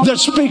me, that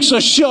speaks a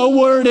sure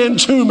word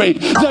into me,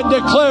 that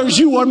declares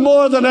you are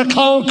more than a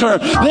conqueror.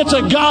 It's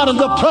a God of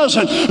the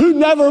present who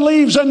never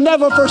leaves and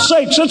never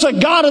forsakes. It's a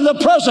God of the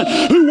present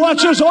who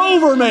watches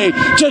over me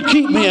to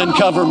keep me and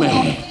cover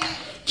me.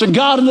 It's a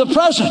God of the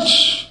present.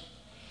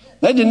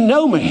 They didn't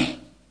know me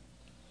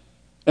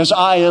as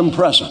I am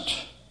present.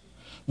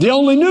 They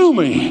only knew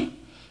me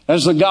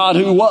as the God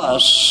who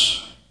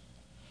was.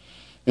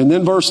 And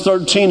then verse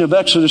 13 of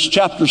Exodus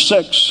chapter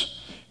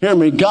 6. Hear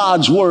me,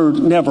 God's word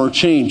never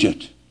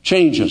changes.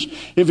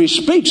 If He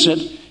speaks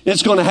it,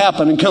 it's going to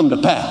happen and come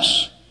to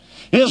pass.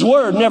 His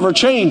word never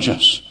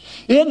changes.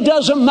 It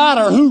doesn't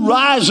matter who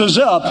rises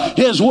up,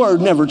 His word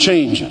never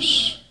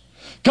changes.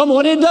 Come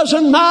on, it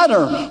doesn't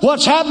matter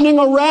what's happening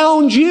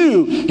around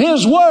you.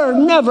 His word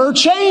never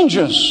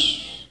changes.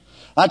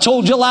 I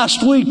told you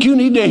last week, you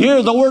need to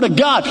hear the Word of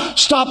God.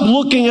 Stop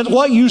looking at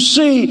what you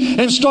see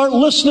and start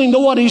listening to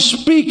what He's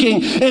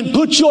speaking and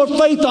put your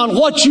faith on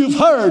what you've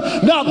heard,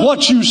 not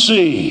what you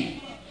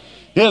see.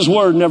 His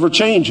Word never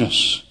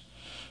changes.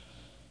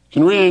 You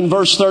can read it in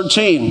verse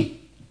 13.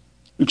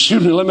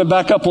 Excuse me, let me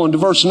back up on to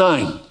verse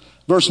 9.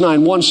 Verse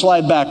 9, one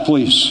slide back,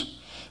 please.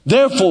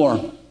 Therefore,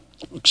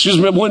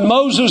 when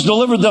Moses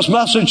delivered this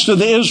message to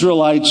the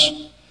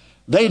Israelites,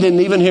 they didn't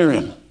even hear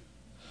him.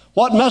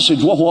 What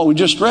message? Well, what we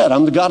just read.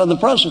 I'm the God of the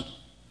present.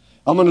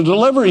 I'm going to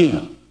deliver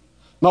you.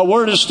 My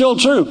word is still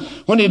true.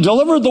 When He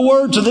delivered the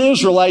word to the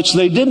Israelites,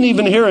 they didn't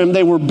even hear Him.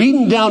 They were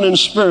beaten down in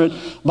spirit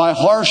by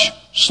harsh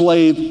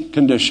slave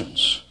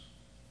conditions.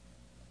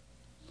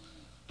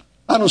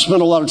 I don't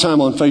spend a lot of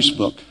time on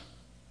Facebook.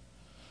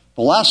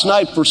 But last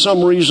night, for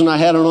some reason, I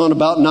had it on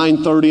about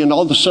 9:30, and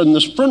all of a sudden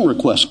this friend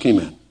request came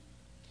in.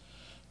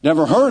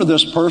 Never heard of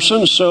this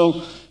person,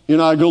 so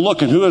I go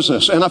looking, who is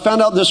this? And I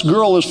found out this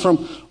girl is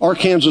from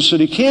Arkansas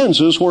City,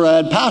 Kansas, where I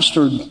had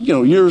pastored,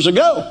 years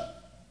ago.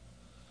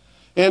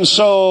 And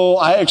so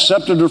I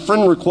accepted her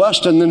friend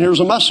request, and then here's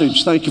a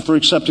message. Thank you for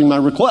accepting my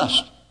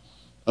request.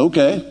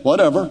 Okay,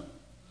 whatever.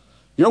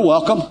 You're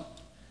welcome.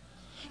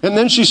 And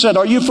then she said,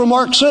 are you from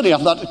Ark City? I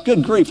thought,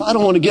 good grief, I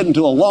don't want to get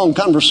into a long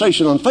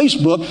conversation on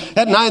Facebook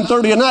at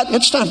 9:30 at night.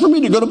 It's time for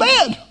me to go to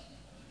bed.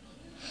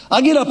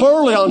 I get up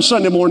early on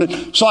Sunday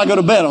morning, so I go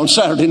to bed on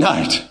Saturday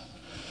night.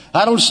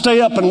 I don't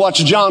stay up and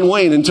watch John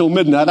Wayne until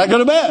midnight. I go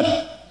to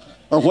bed,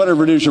 or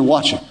whatever it is you're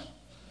watching.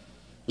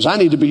 Because I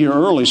need to be here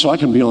early so I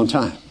can be on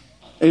time.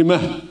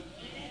 Amen.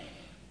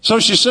 So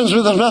she sends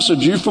me this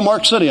message, you from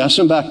Ark City? I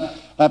send back,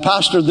 I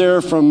pastored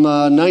there from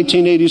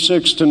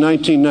 1986 to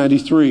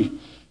 1993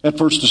 at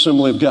First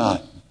Assembly of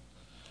God.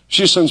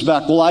 She sends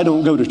back, well, I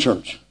don't go to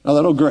church. I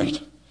thought, oh,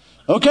 great.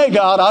 Okay,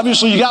 God,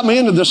 obviously you got me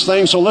into this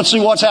thing, so let's see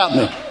what's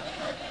happening.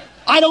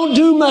 I don't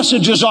do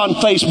messages on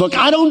Facebook.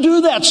 I don't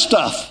do that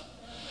stuff.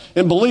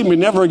 And believe me,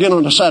 never again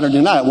on a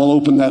Saturday night we'll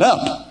open that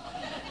up.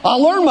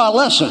 I'll learn my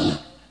lesson.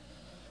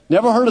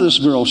 Never heard of this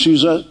girl.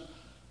 She's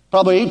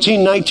probably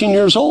 18, 19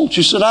 years old.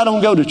 She said, I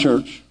don't go to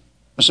church.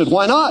 I said,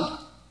 why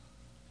not?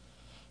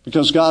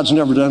 Because God's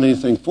never done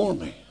anything for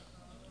me.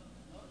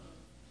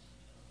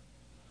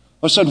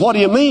 I said, what do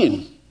you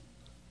mean?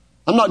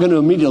 I'm not going to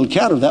immediately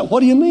counter that.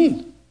 What do you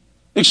mean?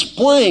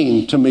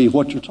 Explain to me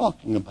what you're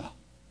talking about.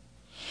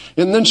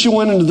 And then she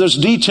went into this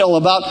detail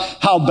about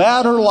how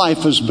bad her life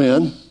has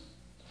been,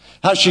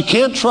 how she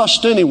can't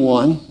trust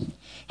anyone,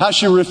 how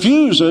she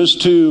refuses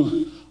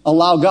to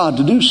allow God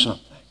to do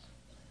something.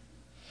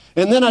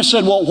 And then I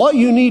said, well, what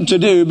you need to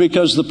do,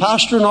 because the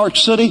pastor in Ark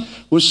City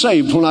was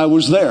saved when I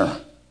was there.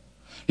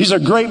 He's a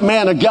great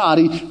man of God.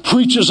 He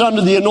preaches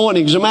under the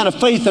anointing. He's a man of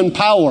faith and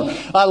power.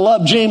 I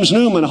love James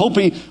Newman. I hope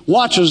he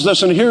watches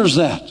this and hears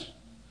that.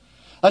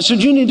 I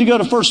said, you need to go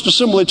to First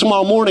Assembly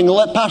tomorrow morning and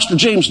let Pastor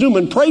James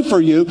Newman pray for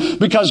you,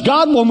 because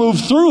God will move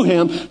through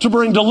him to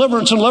bring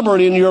deliverance and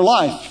liberty in your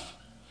life.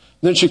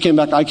 Then she came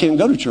back, I can't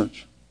go to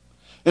church.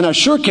 And I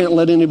sure can't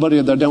let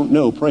anybody that I don't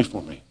know pray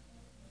for me.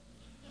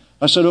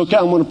 I said, okay,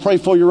 I'm going to pray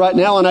for you right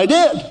now. And I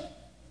did.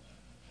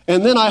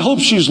 And then I hope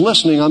she's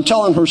listening. I'm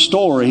telling her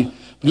story.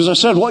 Because I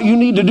said, what you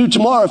need to do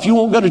tomorrow, if you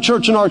won't go to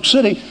church in Ark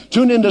City,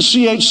 tune into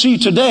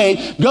CHC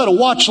today, go to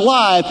Watch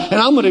Live, and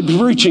I'm going to be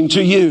preaching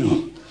to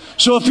you.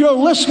 So if you're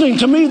listening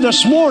to me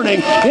this morning,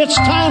 it's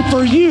time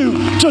for you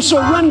to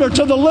surrender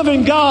to the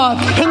living God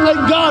and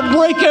let God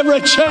break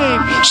every chain,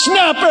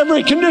 snap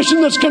every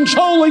condition that's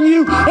controlling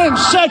you, and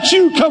set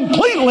you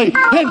completely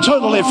and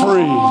totally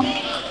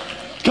free.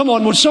 Come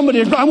on, would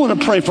somebody agree? I want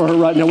to pray for her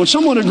right now. Would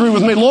someone agree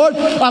with me? Lord,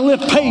 I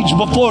lift Paige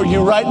before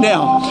you right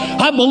now.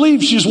 I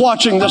believe she's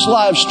watching this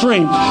live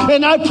stream.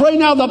 And I pray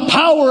now the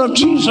power of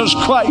Jesus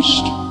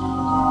Christ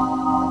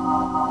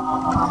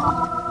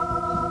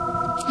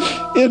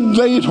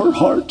invade her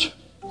heart.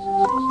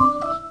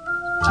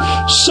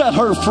 Set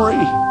her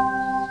free.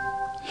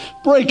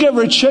 Break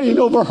every chain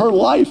over her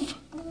life.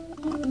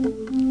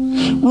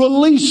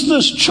 Release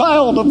this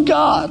child of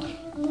God.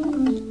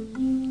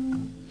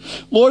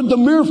 Lord, the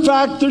mere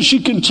fact that she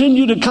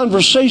continued a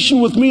conversation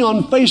with me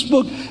on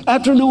Facebook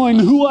after knowing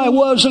who I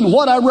was and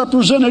what I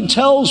represented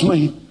tells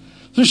me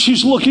that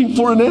she's looking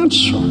for an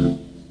answer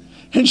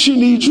and she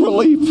needs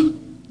relief.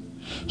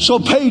 So,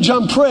 Paige,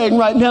 I'm praying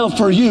right now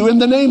for you. In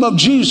the name of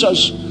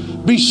Jesus,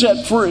 be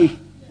set free.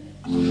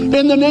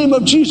 In the name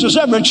of Jesus,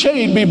 every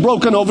chain be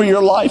broken over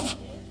your life.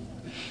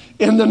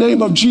 In the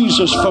name of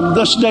Jesus, from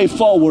this day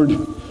forward,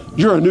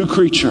 you're a new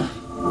creature.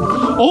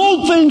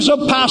 Old things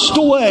have passed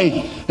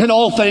away and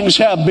all things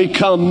have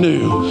become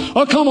new.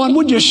 Oh, come on,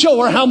 would you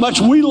show her how much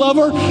we love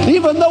her?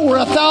 Even though we're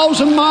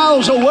 1,000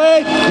 miles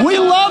away, we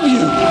love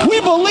you.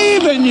 We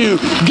believe in you.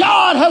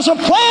 God has a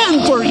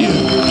plan for you.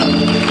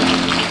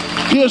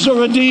 He is a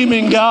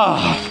redeeming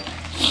God.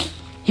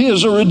 He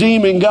is a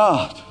redeeming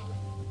God.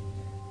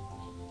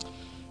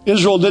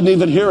 Israel didn't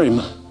even hear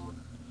him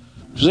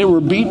because they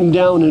were beaten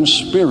down in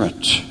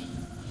spirit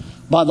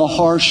by the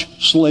harsh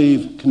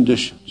slave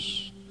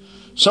conditions.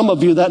 Some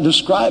of you, that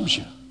describes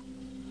you.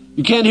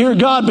 You can't hear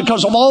God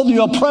because of all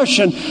the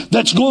oppression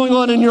that's going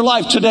on in your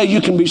life. Today,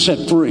 you can be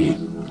set free.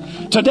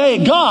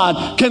 Today,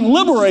 God can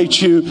liberate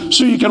you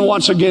so you can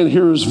once again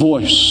hear his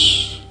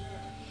voice.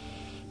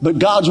 But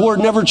God's word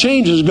never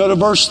changes. Go to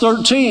verse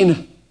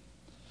 13.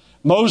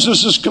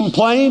 Moses has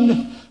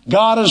complained.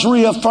 God has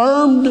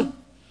reaffirmed.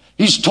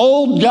 He's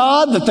told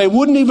God that they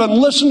wouldn't even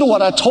listen to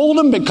what I told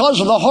them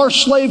because of the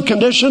harsh slave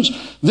conditions.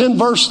 Then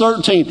verse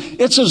 13.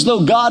 It's as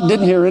though God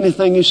didn't hear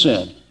anything he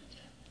said.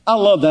 I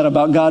love that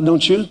about God,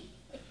 don't you?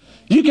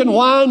 You can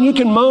whine, you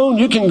can moan,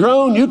 you can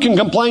groan, you can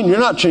complain. You're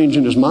not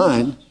changing his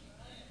mind.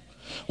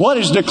 What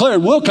is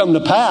declared will come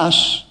to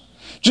pass.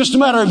 Just a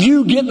matter of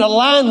you getting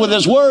aligned with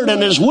his word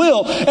and his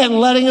will and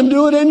letting him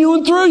do it in you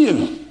and through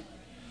you.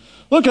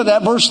 Look at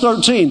that, verse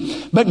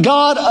 13. But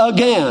God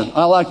again,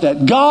 I like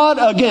that. God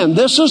again.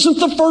 This isn't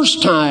the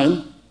first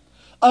time.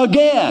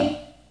 Again.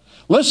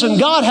 Listen,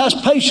 God has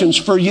patience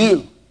for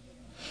you.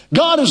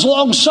 God is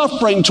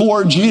long-suffering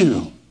towards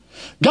you.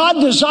 God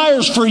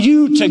desires for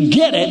you to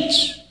get it,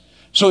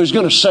 so He's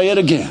going to say it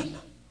again.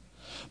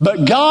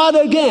 But God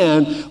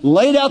again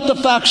laid out the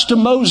facts to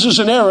Moses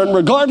and Aaron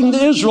regarding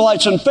the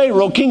Israelites and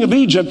Pharaoh, king of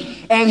Egypt,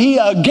 and He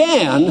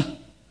again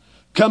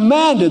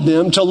commanded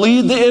them to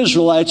lead the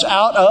Israelites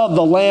out of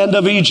the land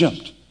of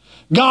Egypt.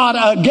 God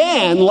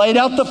again laid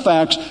out the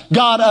facts.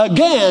 God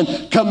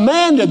again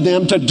commanded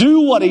them to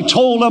do what He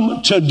told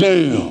them to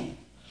do.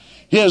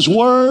 His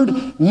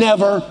word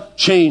never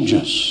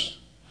changes.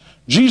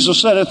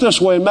 Jesus said it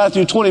this way in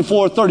Matthew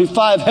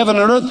 24:35, heaven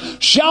and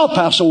earth shall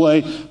pass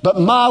away, but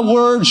my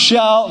word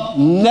shall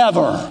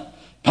never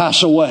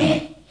pass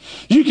away.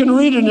 You can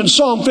read it in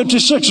Psalm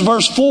 56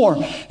 verse 4.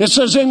 It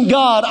says, in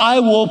God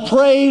I will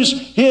praise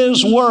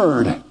His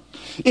word.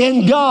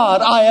 In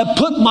God I have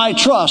put my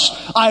trust.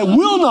 I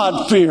will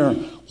not fear.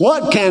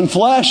 What can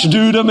flesh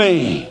do to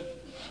me?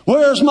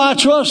 Where's my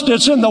trust?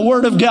 It's in the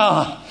Word of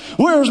God.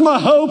 Where's my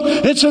hope?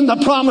 It's in the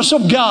promise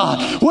of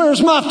God.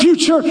 Where's my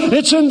future?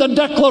 It's in the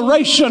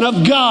declaration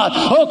of God.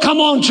 Oh, come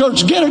on,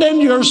 church. Get it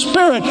in your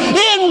spirit.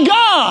 In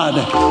God.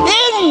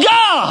 In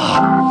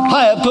God.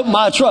 I have put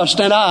my trust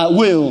and I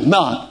will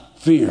not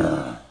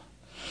fear.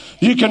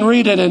 You can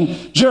read it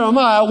in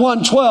Jeremiah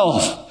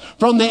 1:12.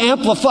 From the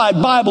Amplified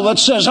Bible that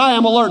says, I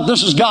am alert.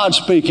 This is God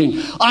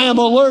speaking. I am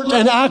alert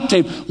and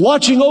active,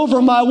 watching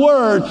over my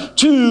word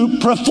to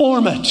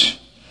perform it.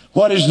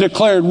 What is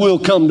declared will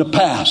come to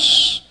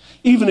pass,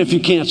 even if you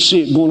can't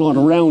see it going on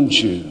around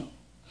you.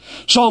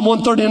 Psalm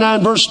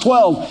 139 verse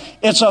 12.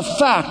 It's a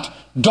fact.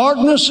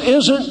 Darkness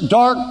isn't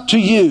dark to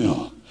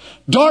you.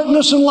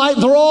 Darkness and light,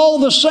 they're all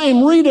the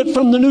same. Read it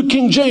from the New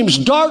King James.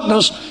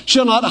 Darkness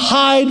shall not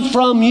hide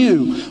from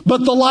you,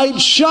 but the night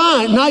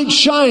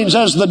shines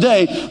as the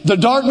day. The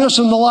darkness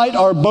and the light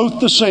are both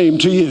the same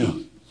to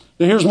you.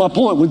 Now here's my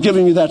point with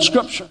giving you that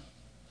scripture.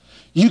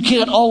 You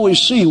can't always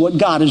see what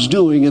God is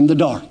doing in the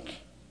dark.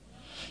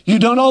 You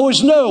don't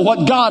always know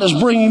what God is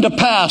bringing to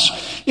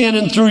pass in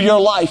and through your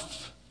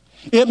life.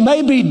 It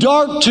may be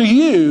dark to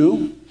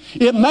you.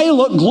 It may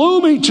look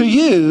gloomy to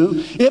you.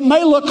 It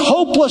may look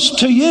hopeless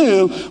to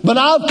you. But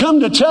I've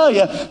come to tell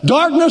you,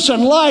 darkness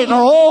and light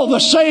are all the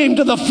same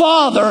to the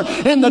Father.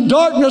 And the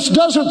darkness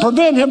doesn't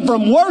prevent Him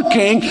from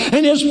working.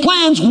 And His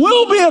plans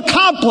will be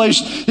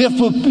accomplished if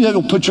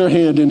you'll put your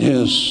hand in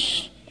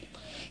His.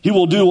 He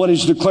will do what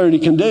He's declared He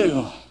can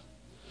do.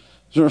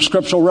 Is there a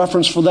scriptural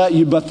reference for that?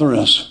 You bet there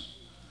is.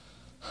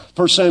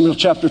 1 Samuel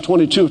chapter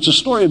 22. It's a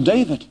story of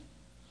David.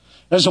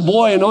 As a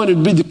boy anointed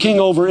to be the king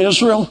over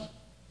Israel.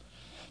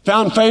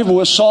 Found favor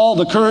with Saul,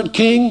 the current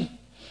king.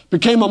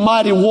 Became a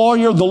mighty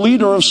warrior, the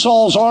leader of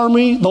Saul's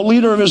army, the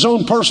leader of his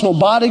own personal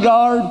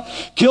bodyguard.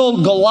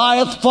 Killed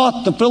Goliath,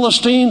 fought the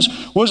Philistines,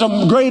 was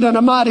a great and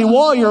a mighty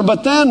warrior.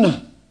 But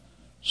then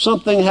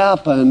something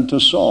happened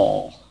to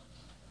Saul.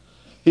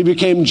 He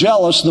became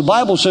jealous. The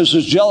Bible says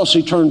his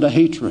jealousy turned to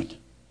hatred.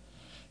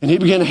 And he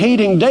began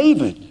hating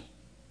David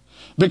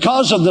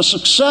because of the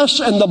success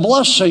and the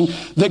blessing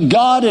that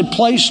God had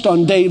placed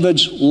on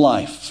David's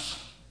life.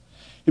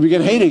 He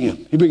began hating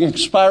him. He began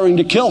conspiring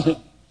to kill him.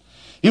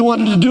 He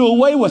wanted to do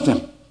away with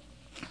him.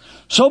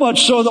 So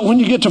much so that when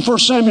you get to 1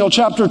 Samuel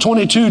chapter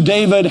 22,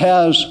 David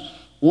has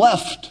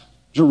left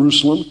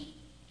Jerusalem.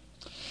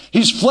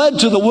 He's fled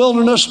to the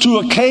wilderness, to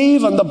a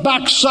cave on the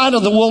backside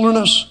of the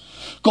wilderness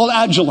called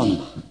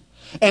Adullam.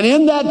 And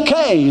in that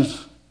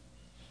cave,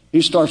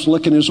 he starts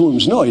licking his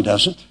wounds. No, he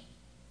doesn't.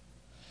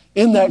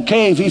 In that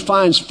cave, he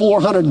finds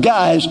 400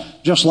 guys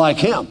just like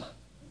him.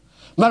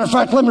 Matter of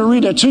fact, let me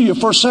read it to you.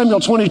 1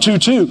 Samuel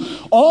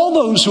 22:2. All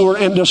those who are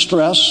in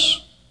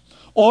distress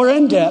or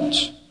in debt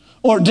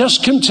or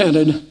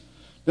discontented,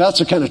 that's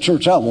the kind of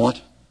church I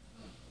want.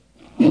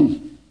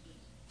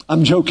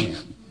 I'm joking.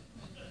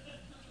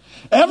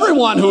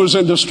 Everyone who was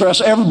in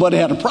distress, everybody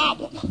had a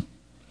problem.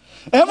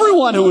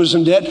 Everyone who was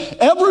in debt,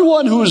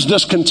 everyone who was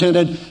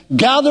discontented,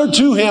 gathered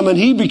to him, and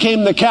he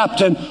became the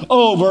captain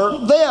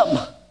over them.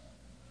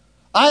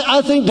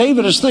 I think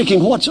David is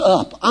thinking, what's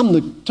up?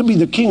 I'm to be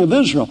the king of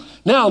Israel.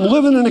 Now I'm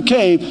living in a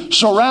cave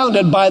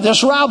surrounded by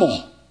this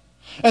rabble.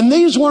 And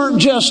these weren't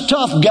just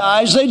tough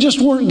guys. They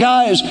just weren't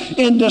guys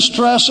in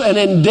distress and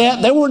in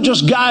debt. They weren't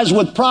just guys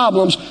with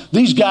problems.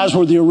 These guys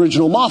were the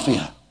original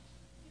mafia.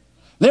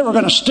 They were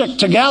going to stick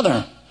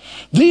together.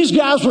 These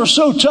guys were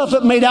so tough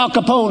it made Al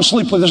Capone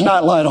sleep with his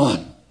nightlight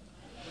on.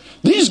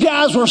 These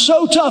guys were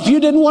so tough you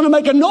didn't want to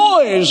make a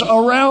noise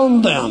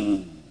around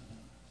them.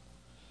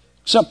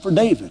 Except for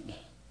David.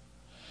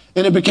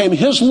 And it became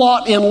his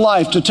lot in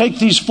life to take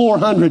these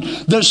 400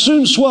 that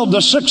soon swelled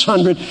to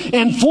 600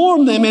 and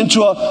form them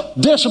into a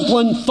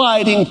disciplined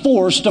fighting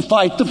force to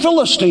fight the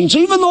Philistines.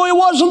 Even though he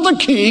wasn't the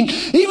king,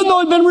 even though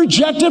he'd been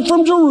rejected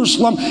from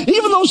Jerusalem,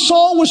 even though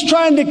Saul was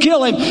trying to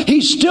kill him,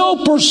 he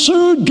still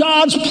pursued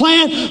God's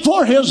plan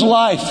for his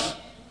life.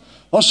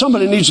 Well,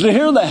 somebody needs to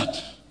hear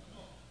that.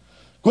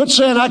 Quit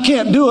saying, I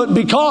can't do it,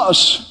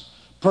 because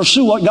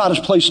pursue what God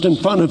has placed in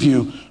front of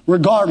you,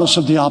 regardless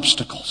of the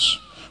obstacles.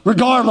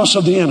 regardless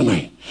of the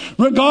enemy,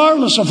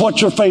 regardless of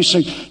what you're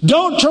facing.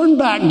 Don't turn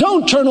back.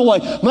 Don't turn away.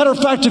 Matter of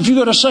fact, if you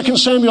go to 2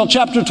 Samuel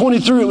chapter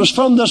 23, it was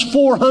from this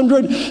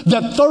 400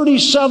 that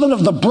 37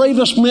 of the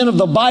bravest men of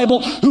the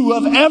Bible who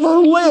have ever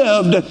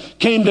lived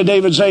came to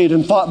David's aid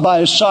and fought by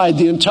his side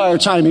the entire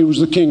time he was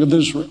the king of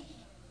Israel.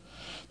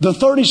 The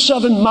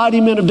 37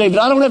 mighty men of David.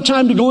 I don't have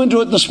time to go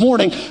into it this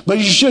morning, but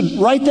you should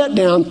write that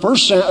down. 2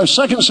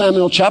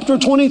 Samuel chapter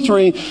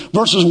 23,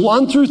 verses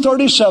 1 through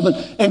 37,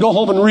 and go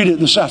home and read it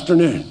this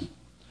afternoon.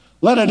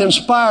 Let it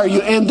inspire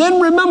you. And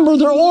then remember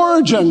their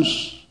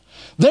origins.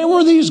 They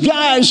were these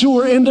guys who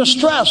were in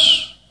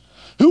distress,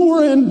 who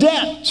were in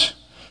debt,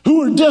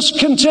 who were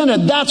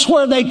discontented. That's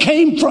where they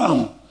came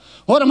from.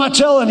 What am I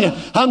telling you?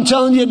 I'm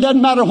telling you, it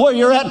doesn't matter where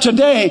you're at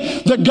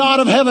today. The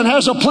God of heaven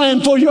has a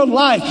plan for your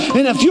life.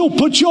 And if you'll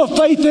put your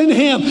faith in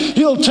Him,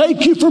 He'll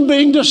take you from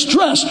being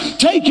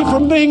distressed, take you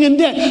from being in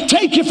debt,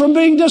 take you from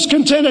being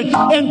discontented,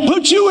 and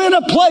put you in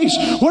a place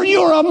where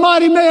you're a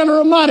mighty man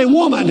or a mighty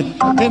woman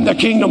in the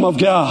kingdom of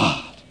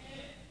God.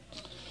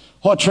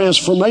 What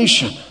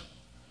transformation.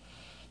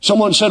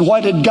 Someone said, why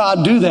did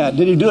God do that?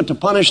 Did He do it to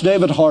punish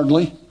David?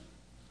 Hardly.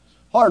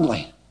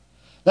 Hardly.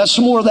 That's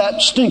more of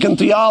that stinking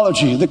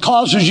theology that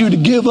causes you to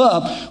give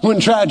up when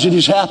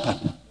tragedies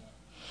happen.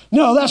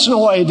 No, that's not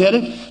why He did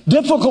it.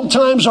 Difficult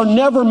times are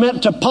never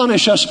meant to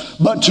punish us,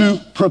 but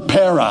to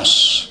prepare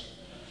us.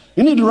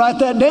 You need to write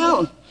that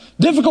down.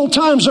 Difficult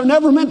times are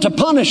never meant to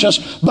punish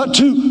us, but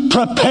to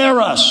prepare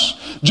us.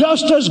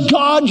 Just as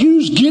God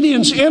used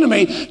Gideon's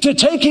enemy to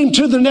take him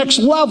to the next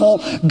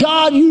level,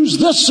 God used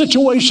this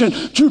situation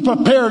to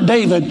prepare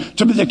David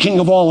to be the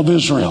king of all of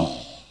Israel.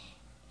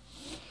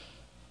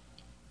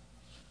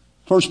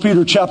 1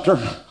 Peter chapter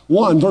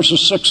 1,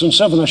 verses 6 and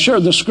 7. I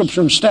shared this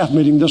scripture in staff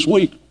meeting this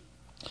week.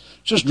 It's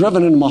just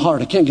driven into my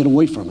heart. I can't get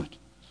away from it.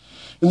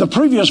 In the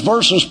previous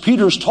verses,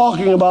 Peter's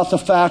talking about the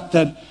fact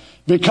that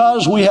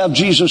because we have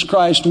Jesus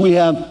Christ, we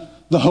have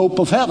the hope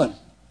of heaven,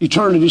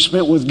 eternity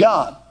spent with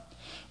God.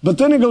 But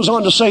then he goes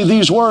on to say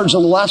these words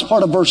in the last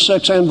part of verse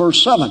 6 and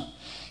verse 7.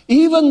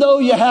 Even though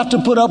you have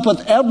to put up with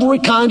every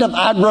kind of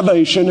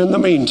aggravation in the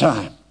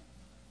meantime.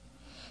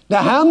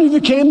 Now, how many of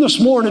you came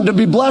this morning to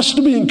be blessed,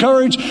 to be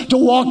encouraged, to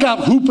walk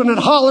out hooping and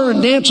hollering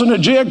and dancing a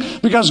jig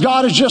because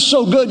God is just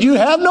so good? You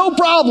have no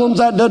problems.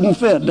 That doesn't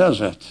fit,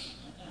 does it?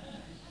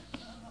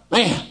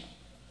 Man,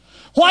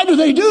 why do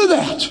they do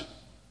that?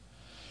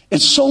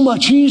 It's so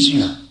much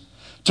easier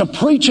to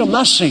preach a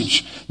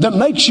message that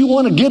makes you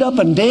want to get up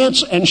and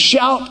dance and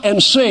shout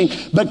and sing.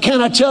 But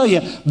can I tell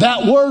you,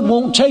 that word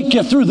won't take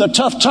you through the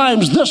tough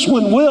times. This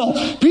one will.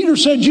 Peter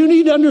said, you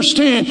need to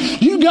understand,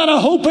 you got a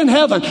hope in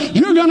heaven.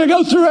 You're going to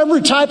go through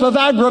every type of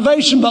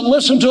aggravation, but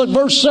listen to it.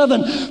 Verse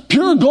 7,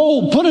 pure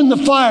gold put in the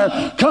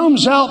fire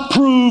comes out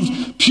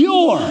proved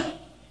pure.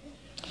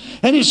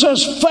 And he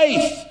says,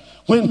 faith,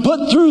 when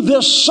put through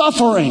this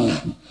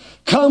suffering,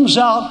 comes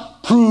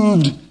out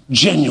proved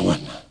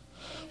genuine.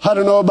 I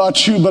don't know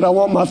about you, but I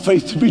want my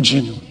faith to be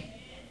genuine.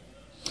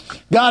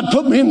 God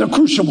put me in the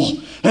crucible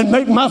and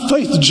make my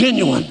faith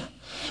genuine.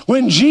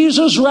 When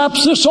Jesus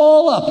wraps this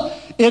all up,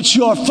 it's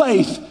your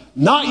faith,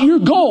 not your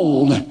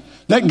gold,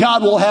 that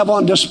God will have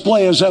on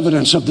display as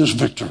evidence of this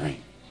victory.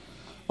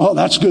 Oh,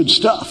 that's good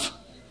stuff.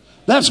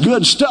 That's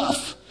good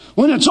stuff.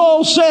 When it's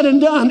all said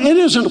and done, it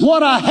isn't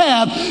what I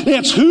have,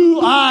 it's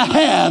who I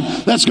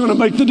have that's going to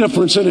make the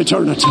difference in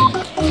eternity.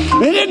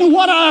 It isn't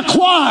what I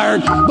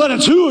acquired, but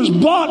it's who has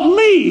bought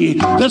me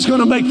that's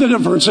going to make the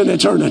difference in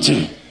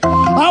eternity.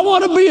 I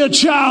want to be a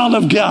child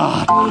of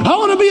God. I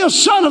want to be a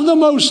son of the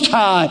Most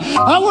High.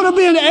 I want to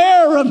be an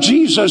heir of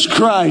Jesus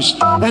Christ.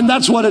 And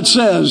that's what it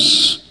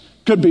says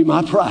could be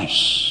my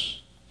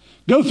price.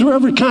 Go through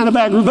every kind of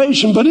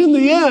aggravation, but in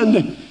the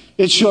end,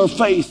 it's your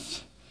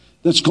faith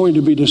that's going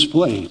to be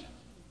displayed.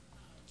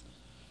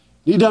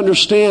 You need to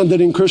understand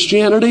that in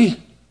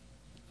Christianity,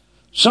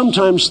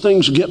 sometimes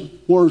things get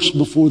worse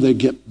before they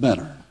get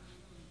better.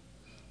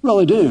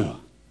 Really do.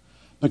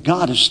 But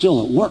God is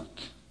still at work.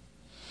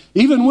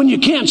 Even when you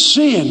can't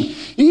see Him,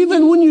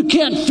 even when you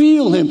can't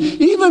feel Him,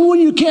 even when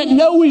you can't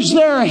know He's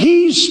there,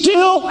 He's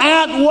still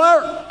at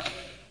work.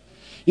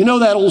 You know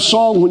that old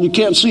song, when you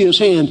can't see His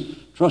hand,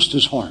 trust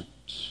His heart.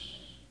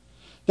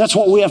 That's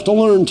what we have to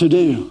learn to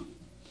do.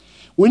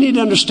 We need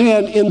to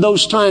understand in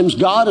those times,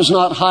 God is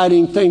not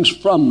hiding things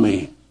from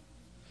me.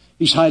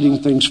 He's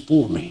hiding things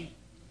for me.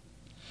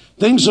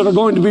 Things that are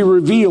going to be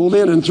revealed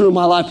in and through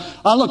my life.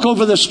 I look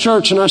over this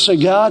church and I say,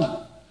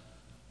 God,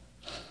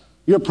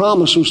 your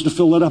promise was to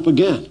fill it up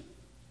again.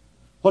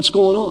 What's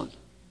going on?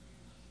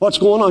 What's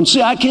going on?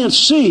 See, I can't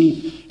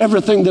see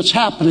everything that's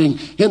happening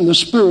in the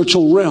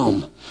spiritual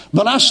realm.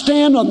 But I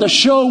stand on the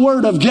sure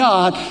word of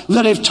God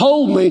that have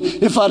told me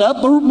if I'd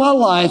uproot my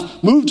life,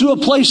 move to a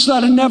place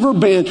that I'd never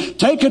been,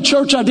 take a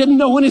church I didn't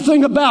know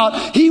anything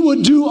about, He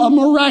would do a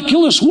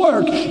miraculous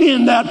work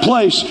in that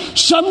place.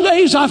 Some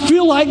days I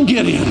feel like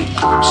Gideon.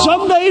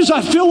 Some days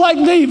I feel like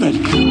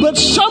David. But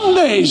some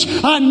days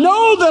I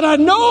know that I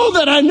know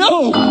that I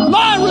know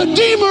my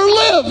Redeemer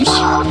lives.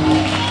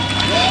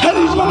 And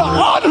He's going to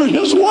honor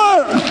His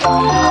word.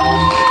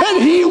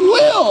 And He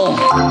will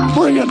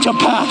it to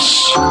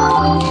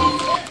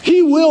pass.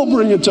 He will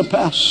bring it to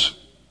pass.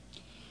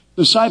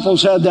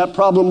 Disciples had that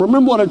problem.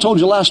 Remember what I told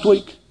you last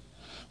week?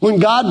 When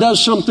God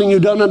does something you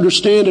don't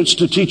understand, it's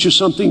to teach you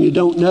something you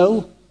don't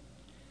know.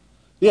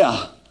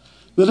 Yeah.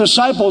 The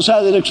disciples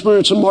had that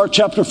experience in Mark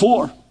chapter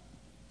 4.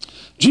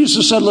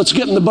 Jesus said, let's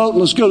get in the boat and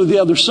let's go to the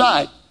other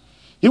side.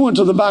 He went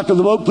to the back of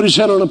the boat, put his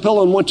head on a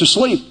pillow and went to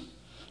sleep.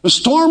 The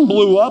storm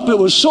blew up. It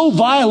was so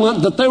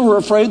violent that they were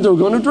afraid they were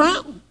going to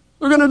drown.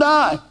 They're going to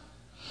die.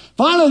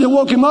 Finally, they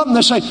woke him up and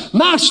they say,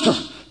 Master,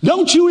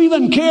 don't you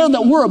even care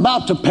that we're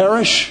about to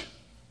perish?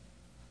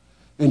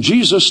 And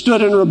Jesus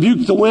stood and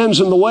rebuked the winds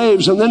and the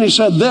waves. And then he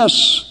said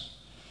this.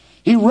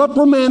 He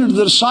reprimanded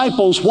the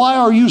disciples, why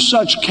are you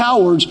such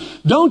cowards?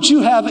 Don't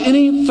you have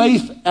any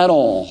faith at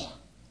all?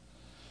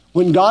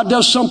 When God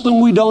does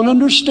something we don't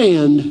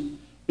understand,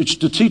 it's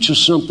to teach us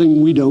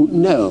something we don't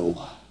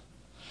know.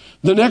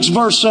 The next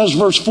verse says,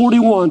 verse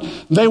 41,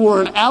 they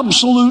were in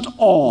absolute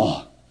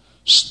awe,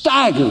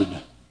 staggered.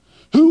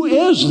 Who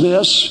is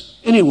this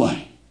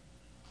anyway?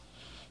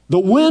 The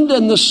wind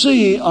and the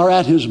sea are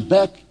at his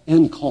beck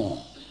and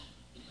call.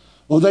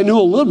 Well, they knew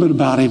a little bit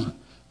about him,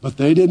 but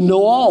they didn't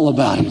know all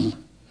about him.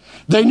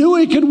 They knew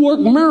he could work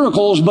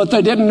miracles, but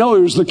they didn't know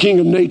he was the king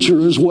of nature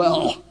as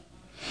well.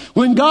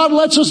 When God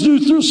lets us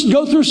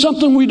go through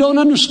something we don't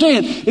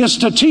understand, it's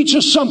to teach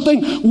us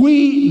something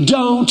we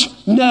don't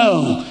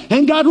know.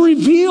 And God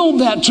revealed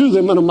that to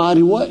them in a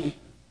mighty way.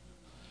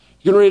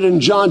 You can read it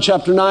in John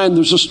chapter 9.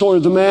 There's a story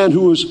of the man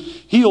who was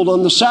healed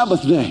on the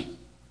Sabbath day.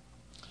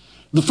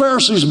 The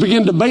Pharisees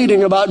begin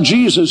debating about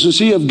Jesus. Is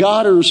he of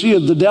God or is he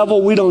of the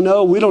devil? We don't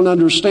know. We don't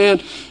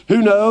understand.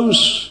 Who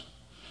knows?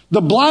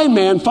 The blind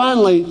man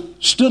finally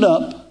stood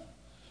up,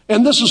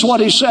 and this is what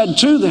he said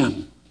to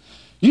them.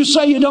 You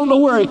say you don't know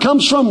where he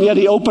comes from, yet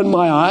he opened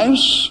my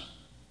eyes.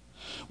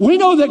 We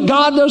know that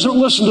God doesn't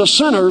listen to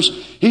sinners.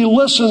 He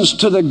listens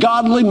to the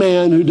godly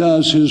man who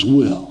does his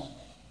will.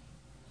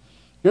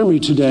 Hear me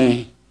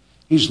today.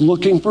 He's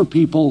looking for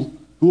people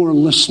who are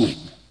listening.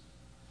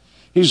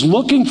 He's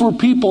looking for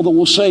people that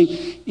will say,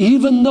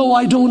 even though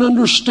I don't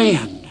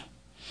understand,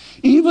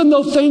 even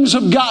though things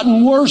have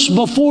gotten worse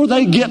before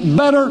they get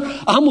better,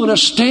 I'm going to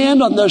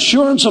stand on the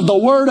assurance of the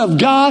Word of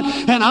God,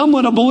 and I'm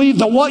going to believe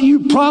that what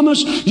you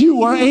promised,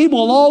 you are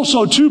able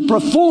also to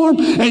perform,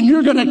 and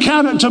you're going to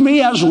count it to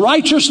me as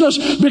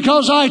righteousness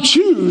because I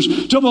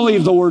choose to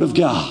believe the Word of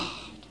God.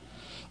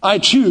 I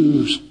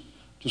choose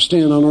to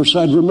stand on our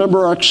side.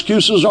 Remember, our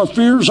excuses, our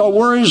fears, our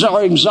worries,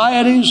 our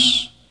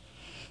anxieties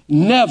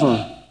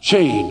never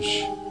change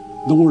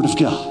the Word of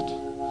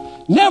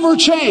God. Never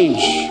change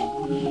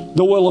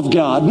the will of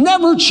God.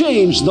 Never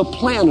change the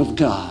plan of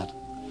God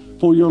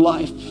for your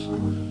life.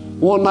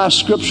 One last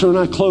scripture and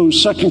I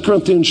close. 2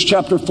 Corinthians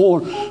chapter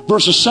 4,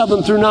 verses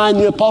 7 through 9.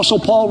 The Apostle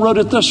Paul wrote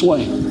it this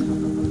way.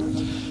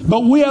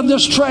 But we have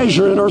this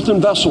treasure in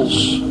earthen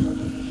vessels,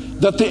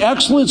 that the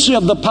excellency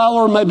of the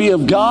power may be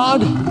of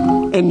God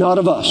and not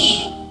of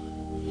us.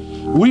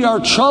 We are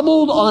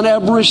troubled on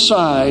every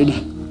side,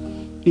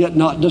 yet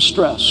not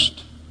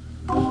distressed.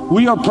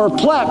 We are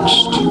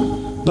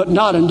perplexed, but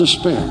not in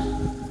despair.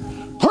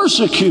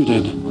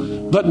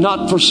 Persecuted, but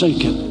not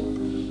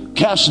forsaken.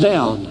 Cast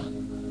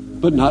down,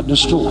 but not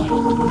destroyed.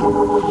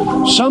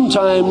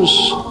 Sometimes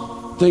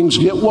things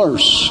get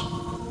worse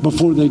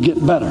before they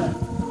get better.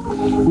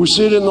 We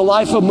see it in the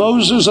life of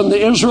Moses and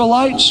the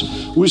Israelites.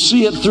 We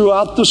see it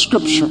throughout the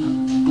Scripture.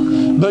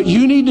 But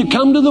you need to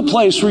come to the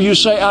place where you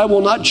say, I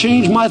will not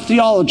change my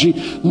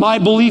theology, my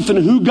belief in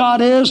who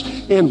God is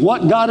and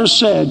what God has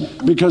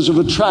said because of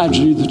a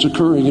tragedy that's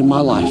occurring in my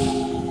life.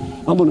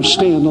 I'm going to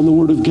stand on the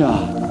Word of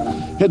God.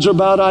 Heads are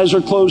bowed, eyes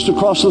are closed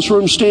across this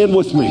room. Stand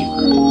with me.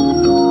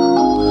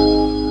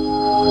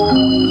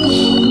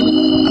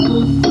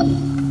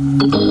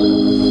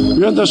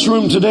 You're in this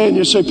room today and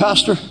you say,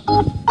 Pastor,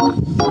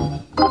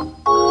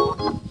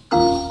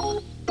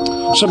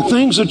 some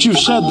things that you've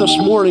said this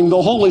morning,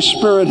 the Holy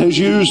Spirit has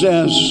used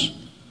as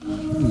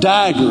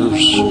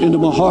daggers into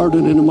my heart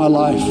and into my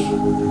life.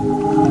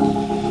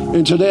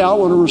 And today I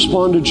want to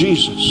respond to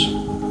Jesus.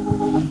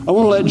 I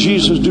want to let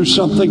Jesus do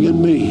something in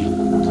me.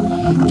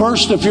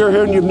 First, if you're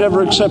here and you've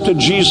never accepted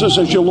Jesus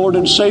as your Lord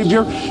and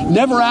Savior,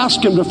 never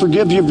ask Him to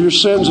forgive you of your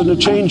sins and to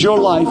change your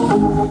life.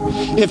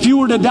 If you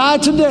were to die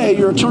today,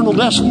 your eternal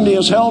destiny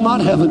is hell,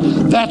 not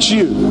heaven. That's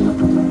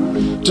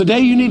you.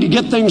 Today you need to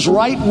get things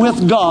right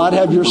with God,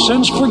 have your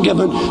sins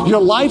forgiven,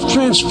 your life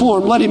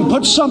transformed. Let Him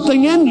put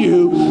something in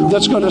you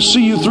that's going to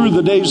see you through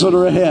the days that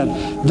are ahead.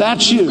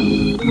 That's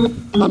you.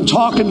 I'm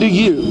talking to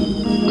you.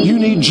 You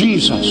need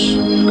Jesus.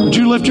 Would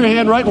you lift your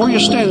hand right where you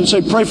stand and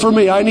say, pray for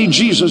me. I need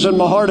Jesus in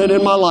my heart and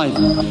in my life.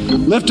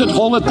 Lift it,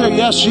 hold it there.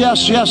 Yes,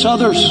 yes, yes.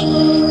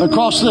 Others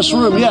across this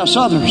room. Yes,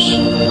 others.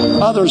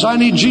 Others. I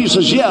need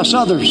Jesus. Yes,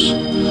 others.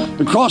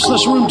 Across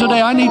this room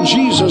today, I need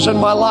Jesus in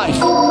my life.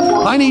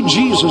 I need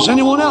Jesus.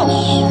 Anyone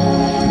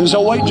else? as I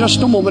wait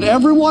just a moment.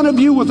 Every one of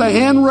you with a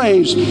hand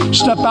raised,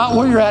 step out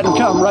where you're at and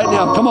come right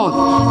now. Come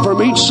on.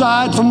 From each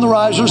side, from the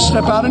risers,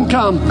 step out and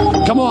come.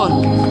 Come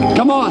on.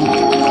 Come on.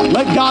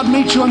 Let God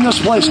meet you in this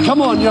place.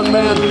 Come on, young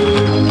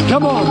man.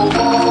 Come on.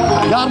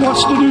 God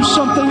wants to do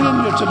something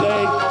in you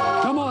today.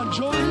 Come on,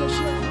 join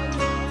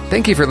us.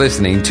 Thank you for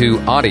listening to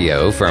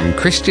audio from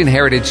Christian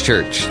Heritage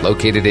Church,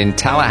 located in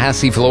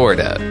Tallahassee,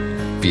 Florida.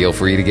 Feel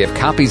free to give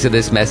copies of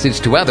this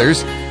message to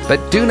others,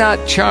 but do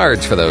not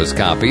charge for those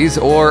copies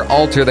or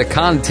alter the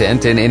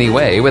content in any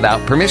way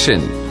without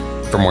permission.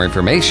 For more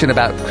information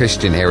about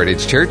Christian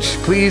Heritage Church,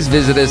 please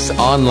visit us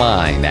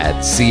online at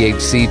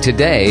chctoday.com.